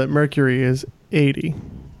to know that Mercury is 80.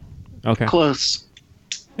 Okay. Close.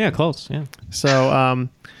 Yeah, close. Yeah. So,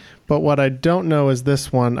 But what I don't know is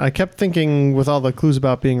this one. I kept thinking with all the clues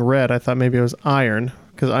about being red, I thought maybe it was iron,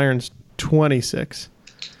 because iron's 26.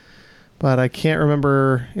 But I can't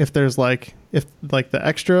remember if there's if the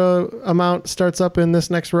extra amount starts up in this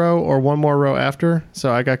next row or one more row after.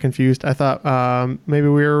 So I got confused. I thought maybe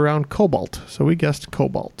we were around cobalt. So we guessed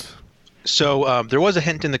cobalt. So there was a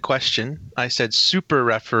hint in the question. I said super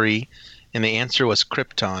referee, and the answer was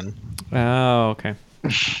krypton. Oh, okay.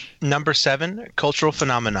 Number 7, cultural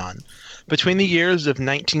phenomenon. Between the years of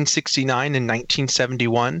 1969 and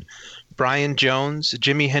 1971, Brian Jones,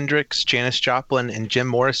 Jimi Hendrix, Janis Joplin, and Jim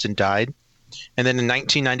Morrison died. And then in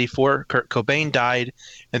 1994, Kurt Cobain died.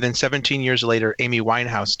 And then 17 years later, Amy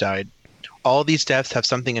Winehouse died. All these deaths have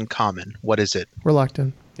something in common. What is it? We're locked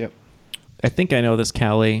in. Yep. I think I know this,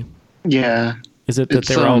 Callie. Yeah. Is it that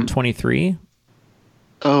they were all 23?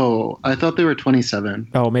 Oh, I thought they were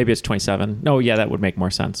 27. Oh, maybe it's 27. No, yeah, that would make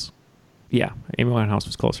more sense. Yeah, Amy Winehouse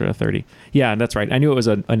was closer to 30. Yeah, that's right. I knew it was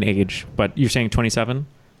an age, but you're saying 27?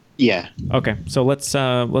 Yeah. Okay, so let's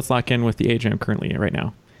lock in with the age I'm currently right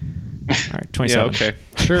now. All right, 27. Yeah, okay.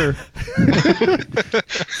 Sure.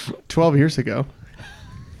 12 years ago.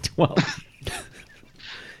 12.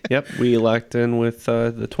 Yep, we locked in with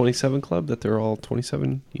the 27 Club that they're all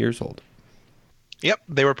 27 years old. Yep,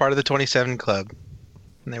 they were part of the 27 Club.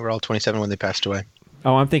 And they were all 27 when they passed away.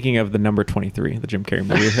 Oh, I'm thinking of the number 23, the Jim Carrey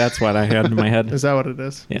movie. That's what I had in my head. Is that what it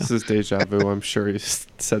is? Yeah. This is deja vu. I'm sure you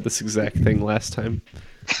said this exact thing last time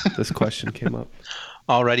this question came up.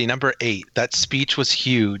 Alrighty, number 8. That speech was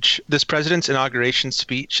huge. This president's inauguration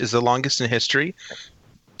speech is the longest in history,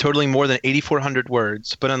 totaling more than 8,400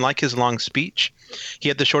 words. But unlike his long speech, he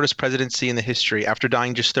had the shortest presidency in the history after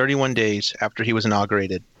dying just 31 days after he was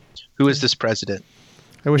inaugurated. Who is this president?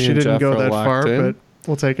 I wish you didn't go that far, but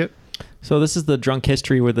we'll take it. So this is the drunk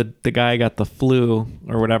history where the guy got the flu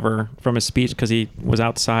or whatever from his speech because he was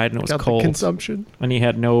outside and it was cold. Consumption. And he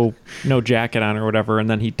had no jacket on or whatever, and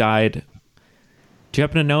then he died. Do you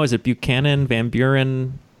happen to know? Is it Buchanan, Van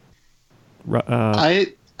Buren? I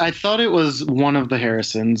thought it was one of the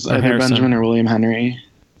Harrisons, either Harrison. Benjamin or William Henry.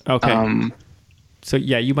 Okay. So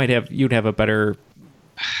yeah, you'd have a better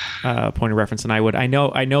point of reference than I would. I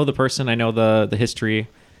know the person. I know the history.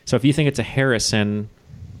 So if you think it's a Harrison,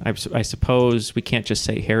 I suppose we can't just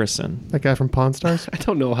say Harrison. That guy from Pawn Stars? I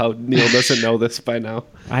don't know how Neil doesn't know this by now.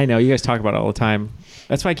 I know. You guys talk about it all the time.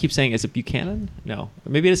 That's why I keep saying, is it Buchanan? No.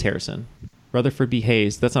 Maybe it is Harrison. Rutherford B.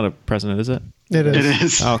 Hayes. That's not a president, is it? It is. It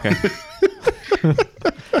is. Oh, okay.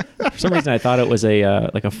 For some reason, I thought it was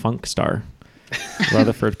a funk star.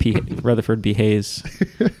 Rutherford B. Hayes.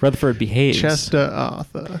 Rutherford B. Hayes. Chester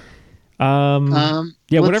Arthur.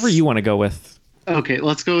 Yeah, whatever you want to go with. Okay,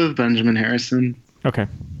 let's go with Benjamin Harrison. Okay.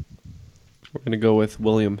 We're going to go with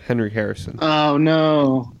William Henry Harrison. Oh,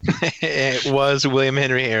 no. It was William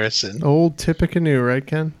Henry Harrison. Old Tippecanoe, right,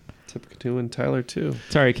 Ken? Tippecanoe and Tyler, too.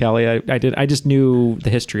 Sorry, Callie. I just knew the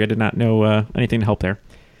history. I did not know anything to help there.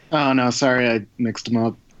 Oh, no, sorry. I mixed them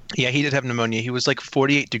up. Yeah, he did have pneumonia. He was like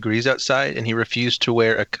 48 degrees outside, and he refused to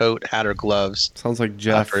wear a coat, hat, or gloves. Sounds like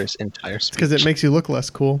Jeff. For his entire speech. Because it makes you look less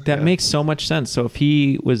cool. That makes so much sense. So if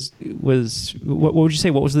he was what would you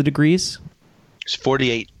say? What was the degrees? It's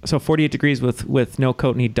 48. So 48 degrees with no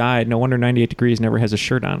coat, and he died. No wonder 98 degrees never has a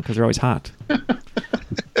shirt on because they're always hot.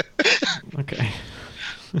 Okay.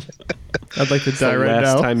 I'd like to die right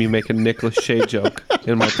now. Last time you make a Nick Lachey joke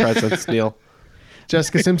in my presence, Neil.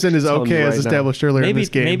 Jessica Simpson is okay, as established earlier in this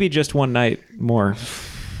game. Maybe just one night more.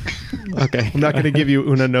 Okay. I'm not going to give you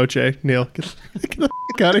una noche, Neil. Get the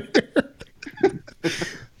out of here.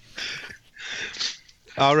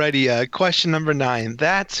 Alrighty, question number 9.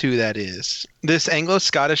 That's who that is. This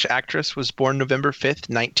Anglo-Scottish actress was born November 5th,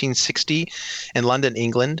 1960 in London,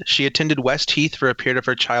 England. She attended West Heath for a period of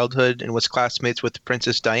her childhood and was classmates with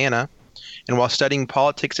Princess Diana. And while studying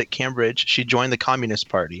politics at Cambridge, she joined the Communist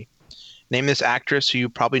Party. Name this actress who you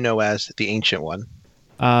probably know as the Ancient One.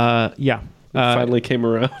 Yeah. Finally came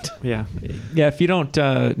around. Yeah. Yeah, if you don't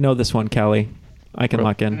know this one, Callie, I can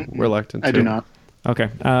lock in. We're locked in, too. I do not. Okay.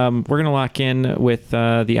 We're going to lock in with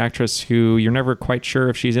the actress who you're never quite sure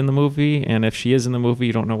if she's in the movie, and if she is in the movie,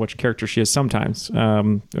 you don't know which character she is sometimes. We're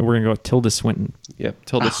going to go with Tilda Swinton. Yep.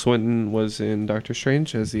 Tilda Swinton was in Doctor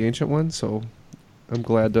Strange as the Ancient One, so I'm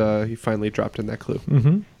glad he finally dropped in that clue.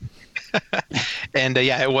 Mm-hmm. And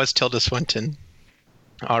yeah, it was Tilda Swinton.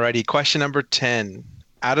 Alrighty, question number 10.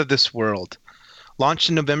 Out of This World. Launched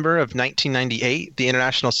in November of 1998, the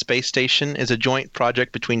International Space Station is a joint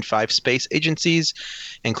project between 5 space agencies,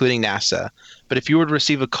 including NASA. But if you were to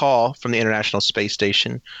receive a call from the International Space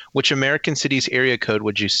Station, which American city's area code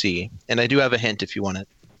would you see? And I do have a hint if you want it.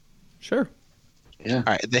 Sure. Yeah.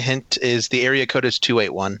 All right, the hint is the area code is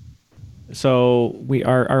 281. So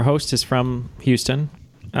our host is from Houston.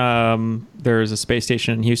 There's a space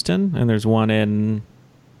station in Houston, and there's one in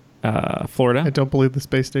Florida. I don't believe the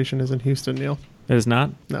space station is in Houston, Neil. It is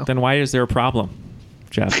not? No. Then why is there a problem,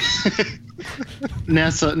 Jeff?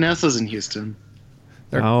 NASA's in Houston.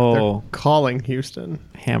 They're calling Houston.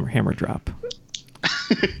 Hammer drop.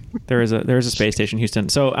 There is a space station in Houston.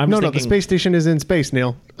 So I'm the space station is in space,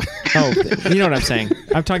 Neil. Oh, you know what I'm saying.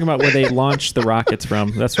 I'm talking about where they launch the rockets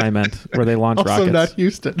from. That's what I meant. Where they launch rockets. Also not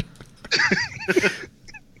Houston.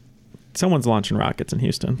 Someone's launching rockets in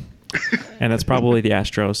Houston. And that's probably the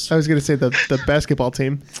Astros. I was going to say the basketball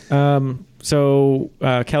team. So,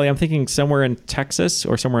 Kelly, I'm thinking somewhere in Texas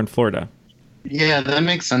or somewhere in Florida. Yeah, that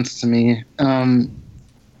makes sense to me. I'm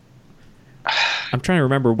trying to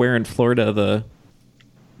remember where in Florida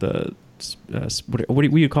what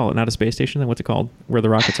do you call it? Not a space station then? What's it called? Where the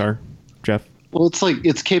rockets are, Jeff? Well,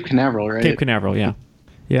 it's Cape Canaveral, right? Cape Canaveral, yeah.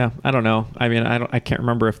 Yeah, I don't know. I mean, I can't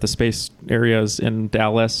remember if the space area is in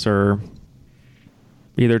Dallas or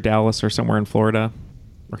either Dallas or somewhere in Florida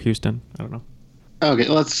or Houston. I don't know. Okay,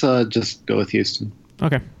 let's just go with Houston.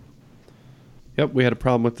 Okay. Yep, we had a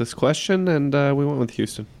problem with this question, and we went with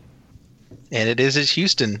Houston. And it is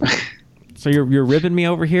Houston. So you're ribbing me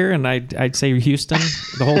over here, and I'd say Houston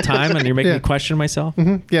the whole time, and you're making me question myself?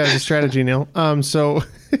 Mm-hmm. Yeah, it's a strategy, Neil. So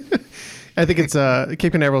I think it's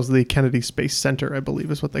Cape Canaveral is the Kennedy Space Center, I believe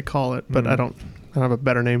is what they call it, but I don't have a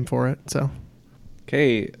better name for it. So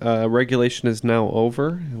Okay, regulation is now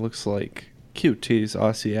over. It looks like QT's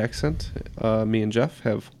Aussie accent. Me and Jeff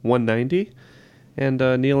have 190, and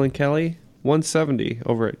Neil and Kelly 170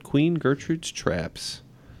 over at Queen Gertrude's Traps.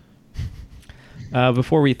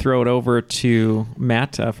 Before we throw it over to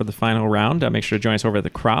Matt for the final round, make sure to join us over at The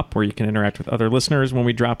Crop, where you can interact with other listeners when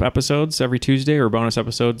we drop episodes every Tuesday or bonus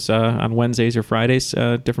episodes on Wednesdays or Fridays,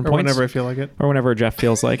 different or points. Whenever I feel like it. Or whenever Jeff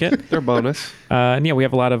feels like it. They're bonus. And yeah, we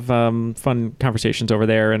have a lot of fun conversations over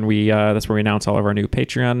there, and we that's where we announce all of our new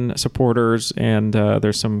Patreon supporters, and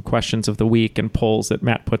there's some questions of the week and polls that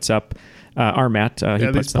Matt puts up. Our Matt, he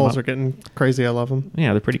puts these them polls up. are getting crazy. I love them.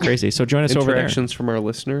 Yeah, they're pretty crazy. So join us over there. Interactions from our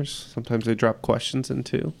listeners. Sometimes they drop questions in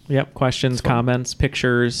too. Yep, questions, comments,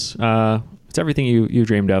 pictures. It's everything you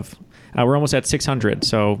dreamed of. We're almost at 600,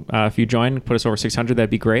 so if you join, put us over 600, that'd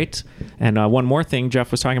be great. And one more thing, Jeff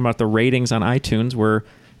was talking about the ratings on iTunes. We're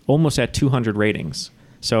almost at 200 ratings.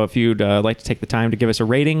 So if you'd like to take the time to give us a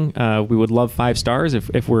rating, we would love 5 stars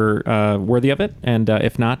if we're worthy of it. And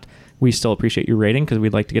if not, we still appreciate your rating because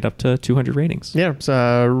we'd like to get up to 200 ratings. Yeah,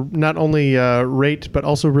 so not only rate, but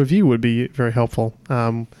also review would be very helpful.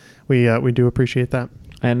 We do appreciate that.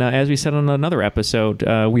 And as we said on another episode,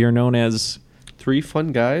 we are known as 3 fun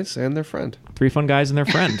guys and their friend. 3 fun guys and their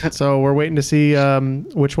friend. So we're waiting to see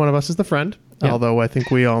which one of us is the friend, although I think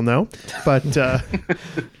we all know. But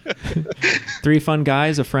 3 fun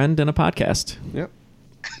guys, a friend, and a podcast. Yep.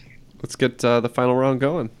 Let's get the final round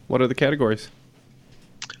going. What are the categories?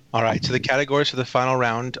 All right, so the categories for the final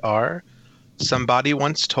round are Somebody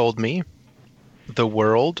Once Told Me, The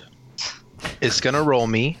World Is Gonna Roll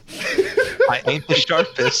Me, I Ain't the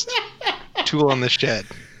Sharpest, Tool in the Shed.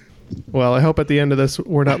 Well, I hope at the end of this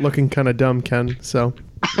we're not looking kind of dumb, Ken. So,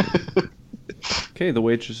 okay, the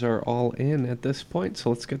wagers are all in at this point, so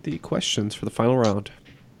let's get the questions for the final round.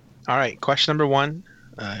 All right, question number 1,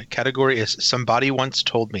 category is Somebody Once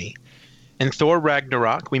Told Me. In Thor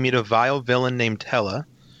Ragnarok, we meet a vile villain named Hela.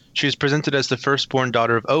 She is presented as the firstborn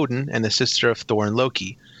daughter of Odin and the sister of Thor and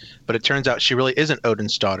Loki, but it turns out she really isn't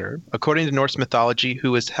Odin's daughter. According to Norse mythology,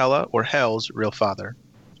 who is Hela or Hel's real father?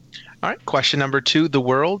 All right, question number 2, the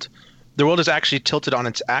world. The world is actually tilted on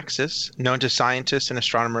its axis, known to scientists and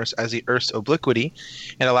astronomers as the Earth's obliquity,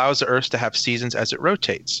 and allows the Earth to have seasons as it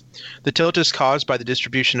rotates. The tilt is caused by the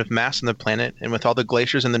distribution of mass on the planet, and with all the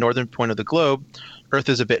glaciers in the northern point of the globe, Earth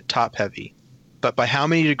is a bit top-heavy. But by how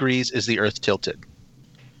many degrees is the Earth tilted?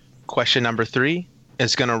 Question number 3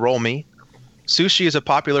 is gonna roll me. Sushi is a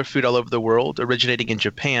popular food all over the world, originating in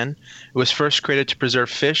Japan. It was first created to preserve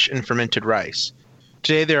fish and fermented rice.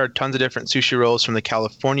 Today there are tons of different sushi rolls from the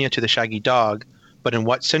California to the Shaggy Dog, but in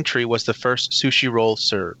what century was the first sushi roll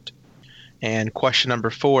served? And question number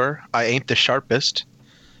 4, I ain't the sharpest.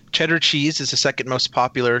 Cheddar cheese is the second most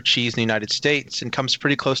popular cheese in the United States and comes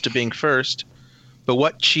pretty close to being first. But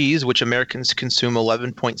what cheese, which Americans consume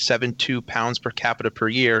 11.72 pounds per capita per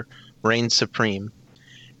year, reigns supreme?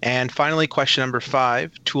 And finally, question number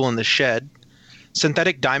 5, tool in the shed.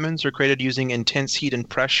 Synthetic diamonds are created using intense heat and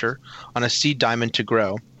pressure on a seed diamond to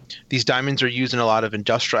grow. These diamonds are used in a lot of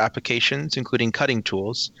industrial applications, including cutting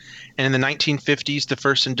tools. And in the 1950s, the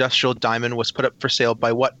first industrial diamond was put up for sale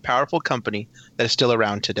by what powerful company that is still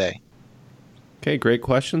around today? Okay, great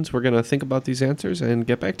questions. We're going to think about these answers and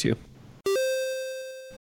get back to you.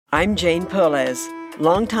 I'm Jane Perlez,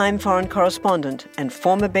 longtime foreign correspondent and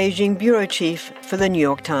former Beijing bureau chief for the New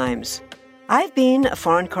York Times. I've been a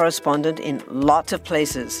foreign correspondent in lots of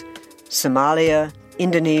places: Somalia,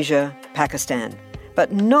 Indonesia, Pakistan,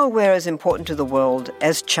 but nowhere as important to the world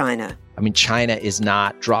as China. I mean, China is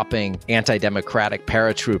not dropping anti-democratic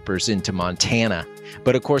paratroopers into Montana.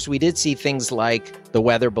 But of course, we did see things like the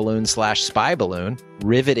weather balloon/spy balloon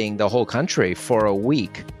riveting the whole country for a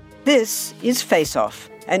week. This is Face Off,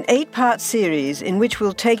 an 8-part series in which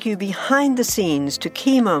we'll take you behind the scenes to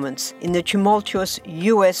key moments in the tumultuous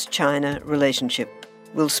U.S.-China relationship.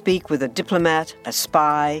 We'll speak with a diplomat, a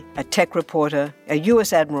spy, a tech reporter, a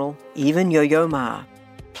U.S. admiral, even Yo-Yo Ma.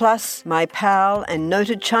 Plus, my pal and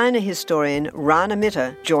noted China historian Rana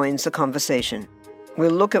Mitter joins the conversation.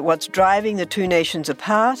 We'll look at what's driving the two nations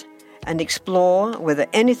apart and explore whether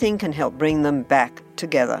anything can help bring them back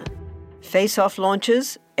together. Face Off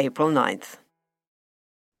launches April 9th.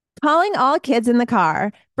 Calling all kids in the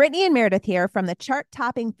car. Brittany and Meredith here from the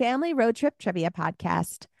chart-topping Family Road Trip Trivia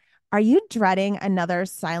Podcast. Are you dreading another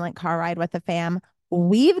silent car ride with the fam?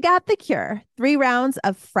 We've got the cure. 3 rounds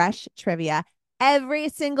of fresh trivia every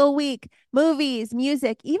single week. Movies,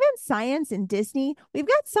 music, even science and Disney. We've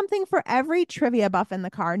got something for every trivia buff in the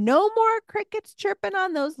car. No more crickets chirping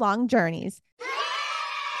on those long journeys.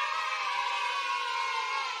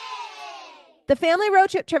 The Family Road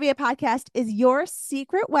Trip Trivia Podcast is your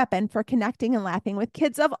secret weapon for connecting and laughing with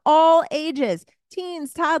kids of all ages.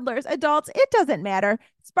 Teens, toddlers, adults, it doesn't matter.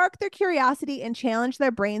 Spark their curiosity and challenge their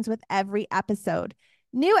brains with every episode.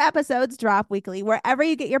 New episodes drop weekly wherever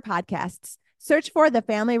you get your podcasts. Search for the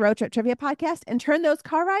Family Road Trip Trivia Podcast and turn those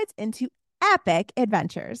car rides into epic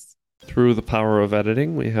adventures. Through the power of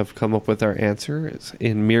editing, we have come up with our answer. It's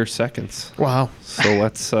in mere seconds. Wow. So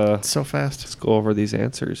let's so fast. Let's go over these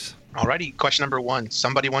answers. Alrighty, question number 1.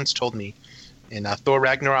 Somebody once told me, in Thor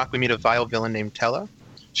Ragnarok, we meet a vile villain named Hela.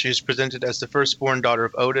 She is presented as the firstborn daughter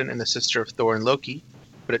of Odin and the sister of Thor and Loki,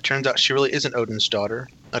 but it turns out she really isn't Odin's daughter.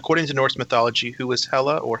 According to Norse mythology, who is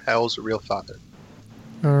Hela or Hel's real father?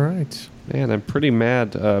 All right. Man, I'm pretty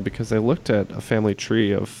mad because I looked at a family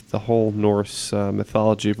tree of the whole Norse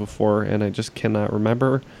mythology before, and I just cannot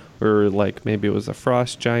remember. We were like, maybe it was a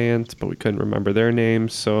frost giant, but we couldn't remember their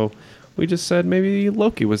names, so we just said maybe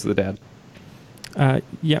Loki was the dad.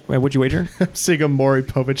 Yeah, would you wager? I'm seeing a Maury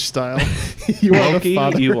Povich style. You are Loki, the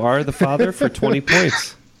father. you are the father for 20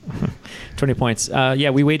 points. 20 points.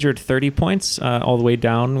 Yeah, we wagered 30 points all the way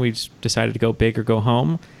down. We just decided to go big or go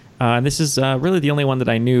home. And this is really the only one that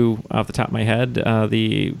I knew off the top of my head.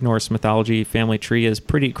 The Norse mythology family tree is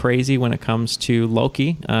pretty crazy when it comes to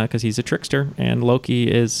Loki, because he's a trickster, and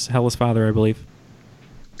Loki is Hela's father, I believe.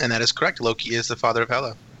 And that is correct. Loki is the father of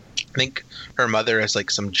Hela. I think her mother is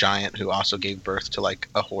like some giant who also gave birth to like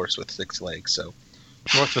a horse with 6 legs. So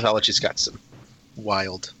Norse mythology's got some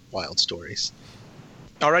wild, wild stories.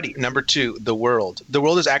 Alrighty, number 2, the world. The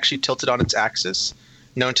world is actually tilted on its axis.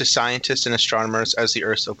 Known to scientists and astronomers as the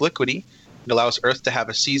Earth's obliquity, it allows Earth to have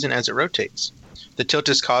a season as it rotates. The tilt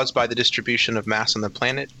is caused by the distribution of mass on the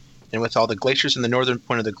planet, and with all the glaciers in the northern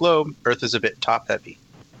point of the globe, Earth is a bit top-heavy.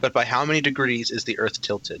 But by how many degrees is the Earth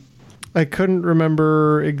tilted? I couldn't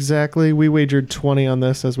remember exactly. We wagered 20 on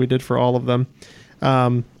this, as we did for all of them.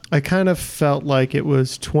 I kind of felt like it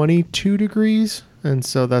was 22 degrees, and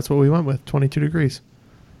so that's what we went with, 22 degrees.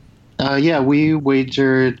 Yeah, we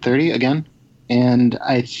wagered 30 again. And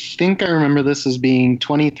I think I remember this as being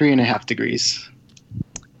 23.5 degrees.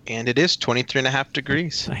 And it is 23.5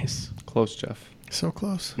 degrees. Nice. Close, Jeff. So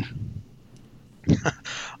close.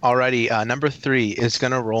 Alrighty, number 3 is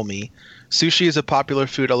gonna roll me. Sushi is a popular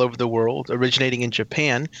food all over the world. Originating in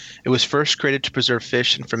Japan, it was first created to preserve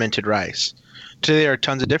fish and fermented rice. Today there are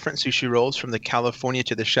tons of different sushi rolls, from the California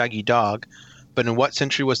to the Shaggy Dog. But in what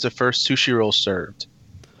century was the first sushi roll served?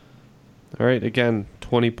 All right, again,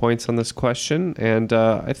 20 points on this question, and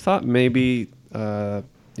I thought maybe,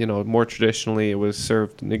 more traditionally it was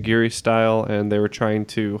served nigiri style, and they were trying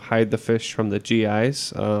to hide the fish from the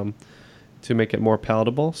GIs to make it more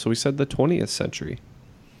palatable, so we said the 20th century.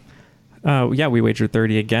 Yeah, we wagered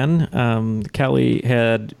 30 again. Kelly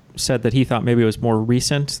had said that he thought maybe it was more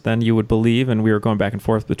recent than you would believe, and we were going back and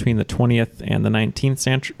forth between the 20th and the 19th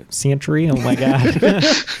century. Oh, my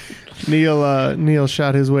God. Neil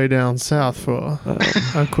shot his way down south for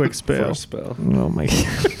a quick spell. For a spell. Oh my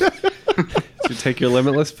God. you take your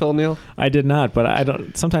Limitless pill, Neil? I did not, but I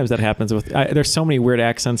don't. Sometimes that happens with. There's so many weird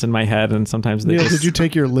accents in my head, and sometimes they Neil, just, did you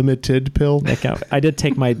take your limited pill? I did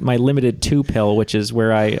take my Limited 2 pill, which is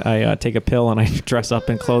where I take a pill and I dress up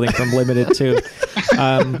in clothing from Limited 2.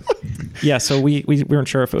 Yeah, so we weren't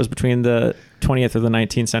sure if it was between the 20th or the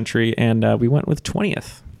 19th century, and we went with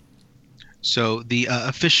 20th. So the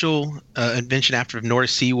official invention after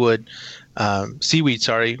Norris seaweed,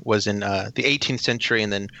 was in the 18th century,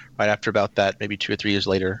 and then right after about that, maybe 2 or 3 years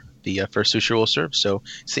later, the first sushi roll served. So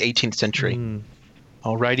it's the 18th century.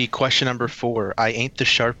 Alrighty, question number 4. I ain't the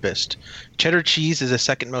sharpest. Cheddar cheese is the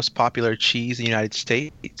second most popular cheese in the United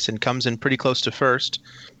States and comes in pretty close to first.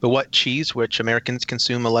 But what cheese, which Americans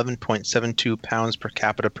consume 11.72 pounds per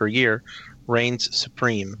capita per year, reigns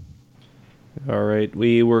supreme? All right,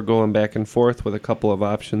 we were going back and forth with a couple of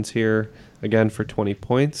options here, again for 20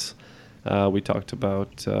 points. We talked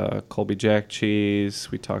about Colby Jack cheese,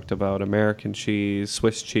 we talked about American cheese,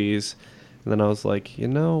 Swiss cheese, and then I was like, you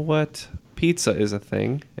know what? Pizza is a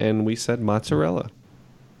thing, and we said mozzarella.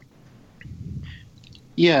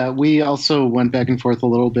 Yeah, we also went back and forth a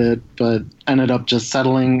little bit, but ended up just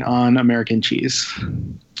settling on American cheese.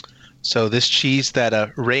 So this cheese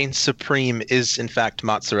that reigns supreme is, in fact,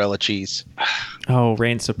 mozzarella cheese. Oh,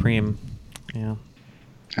 reigns supreme. Yeah.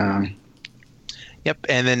 Yep,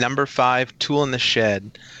 and then number 5, tool in the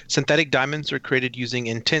shed. Synthetic diamonds are created using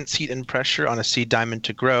intense heat and pressure on a seed diamond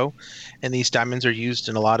to grow, and these diamonds are used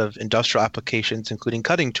in a lot of industrial applications, including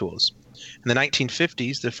cutting tools. In the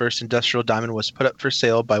 1950s, the first industrial diamond was put up for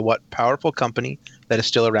sale by what powerful company that is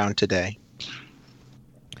still around today?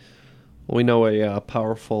 Well, we know a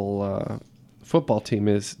powerful football team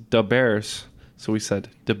is the Bears, so we said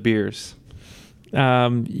De Beers.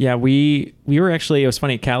 Yeah, we were actually, it was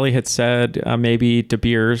funny, Callie had said maybe De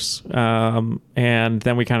Beers, and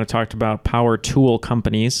then we kind of talked about power tool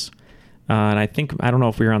companies, and I don't know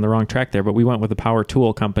if we were on the wrong track there, but we went with a power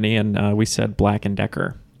tool company, and we said Black &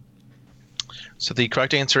 Decker. So the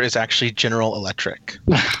correct answer is actually General Electric.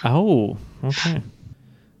 Oh, okay.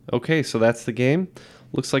 Okay, so that's the game.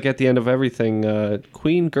 Looks like at the end of everything,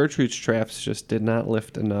 Queen Gertrude's traps just did not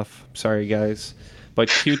lift enough. Sorry, guys. But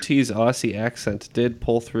QT's Aussie accent did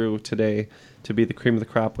pull through today to be the cream of the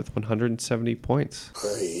crop with 170 points. I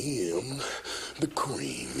am the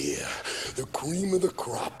cream, the cream of the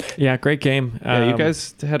crop. Yeah, great game. Yeah, you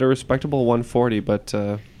guys had a respectable 140, but...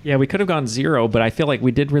 yeah, we could have gone 0, but I feel like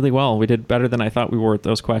we did really well. We did better than I thought we were with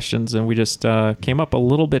those questions, and we just came up a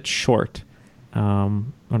little bit short.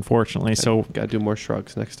 Unfortunately, so gotta do more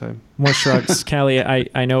shrugs next time. More shrugs. Callie,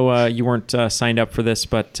 I know you weren't signed up for this,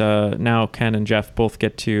 but now Ken and Jeff both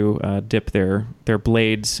get to dip their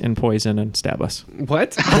blades in poison and stab us.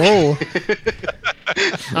 What? Oh,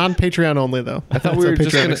 on Patreon only though. I thought we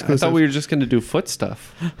were just gonna do foot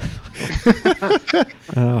stuff.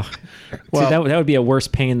 Oh. Well, see, that would be a worse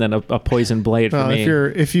pain than a poison blade for me.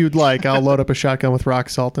 If you'd like, I'll load up a shotgun with rock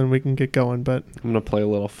salt and we can get going. But I'm gonna play a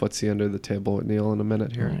little footsie under the table with Neil in a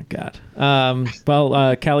minute here. Oh, God.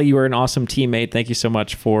 Well, Callie, you were an awesome teammate. Thank you so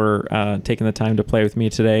much for taking the time to play with me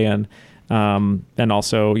today, and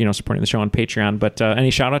also supporting the show on Patreon. But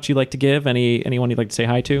any shout outs you'd like to give? Anyone you'd like to say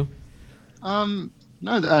hi to? No,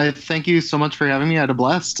 I thank you so much for having me. I had a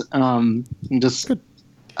blast. And just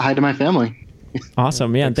hi to my family.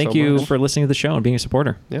 Awesome. Yeah. And thank you for listening to the show and being a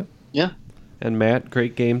supporter. Yeah. Yeah. And Matt,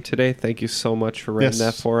 great game today. Thank you so much for writing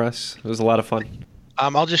that for us. It was a lot of fun.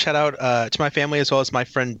 I'll just shout out to my family as well as my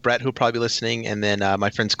friend Brett, who'll probably be listening, and then my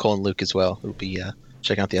friends Cole and Luke as well, who'll be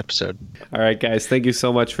checking out the episode. All right, guys. Thank you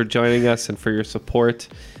so much for joining us and for your support.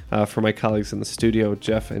 For my colleagues in the studio,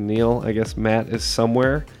 Jeff and Neil. I guess Matt is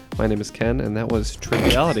somewhere. My name is Ken, and that was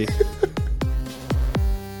Triviality.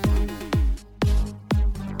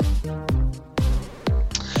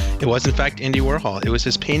 It was, in fact, Andy Warhol. It was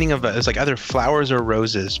his painting of, it was like either flowers or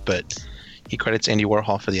roses, but he credits Andy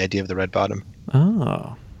Warhol for the idea of the red bottom.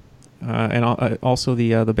 Oh. And also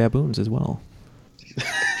the baboons as well.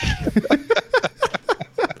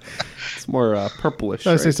 It's more purplish.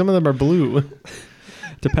 I would say some of them are blue.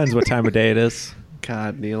 Depends what time of day it is.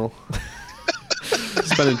 God, Neil.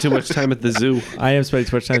 Spending too much time at the zoo. I am spending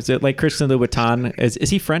too much time at the zoo. Like Christian Louboutin, is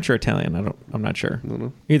he French or Italian? I'm not sure. I don't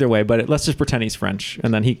know. Either way, but let's just pretend he's French.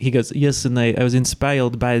 And then he goes, yes, and I was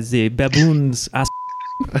inspired by the baboons. I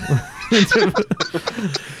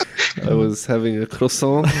was having a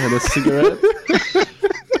croissant and a cigarette.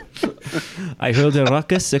 I heard a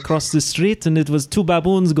ruckus across the street and it was two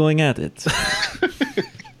baboons going at it.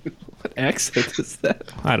 What accent is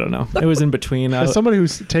that? I don't know. It was in between. As somebody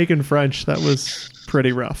who's taken French, that was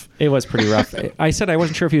pretty rough. It was pretty rough. I said I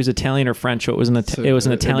wasn't sure if he was Italian or French, so it was an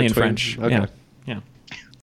Italian French. Okay. Yeah.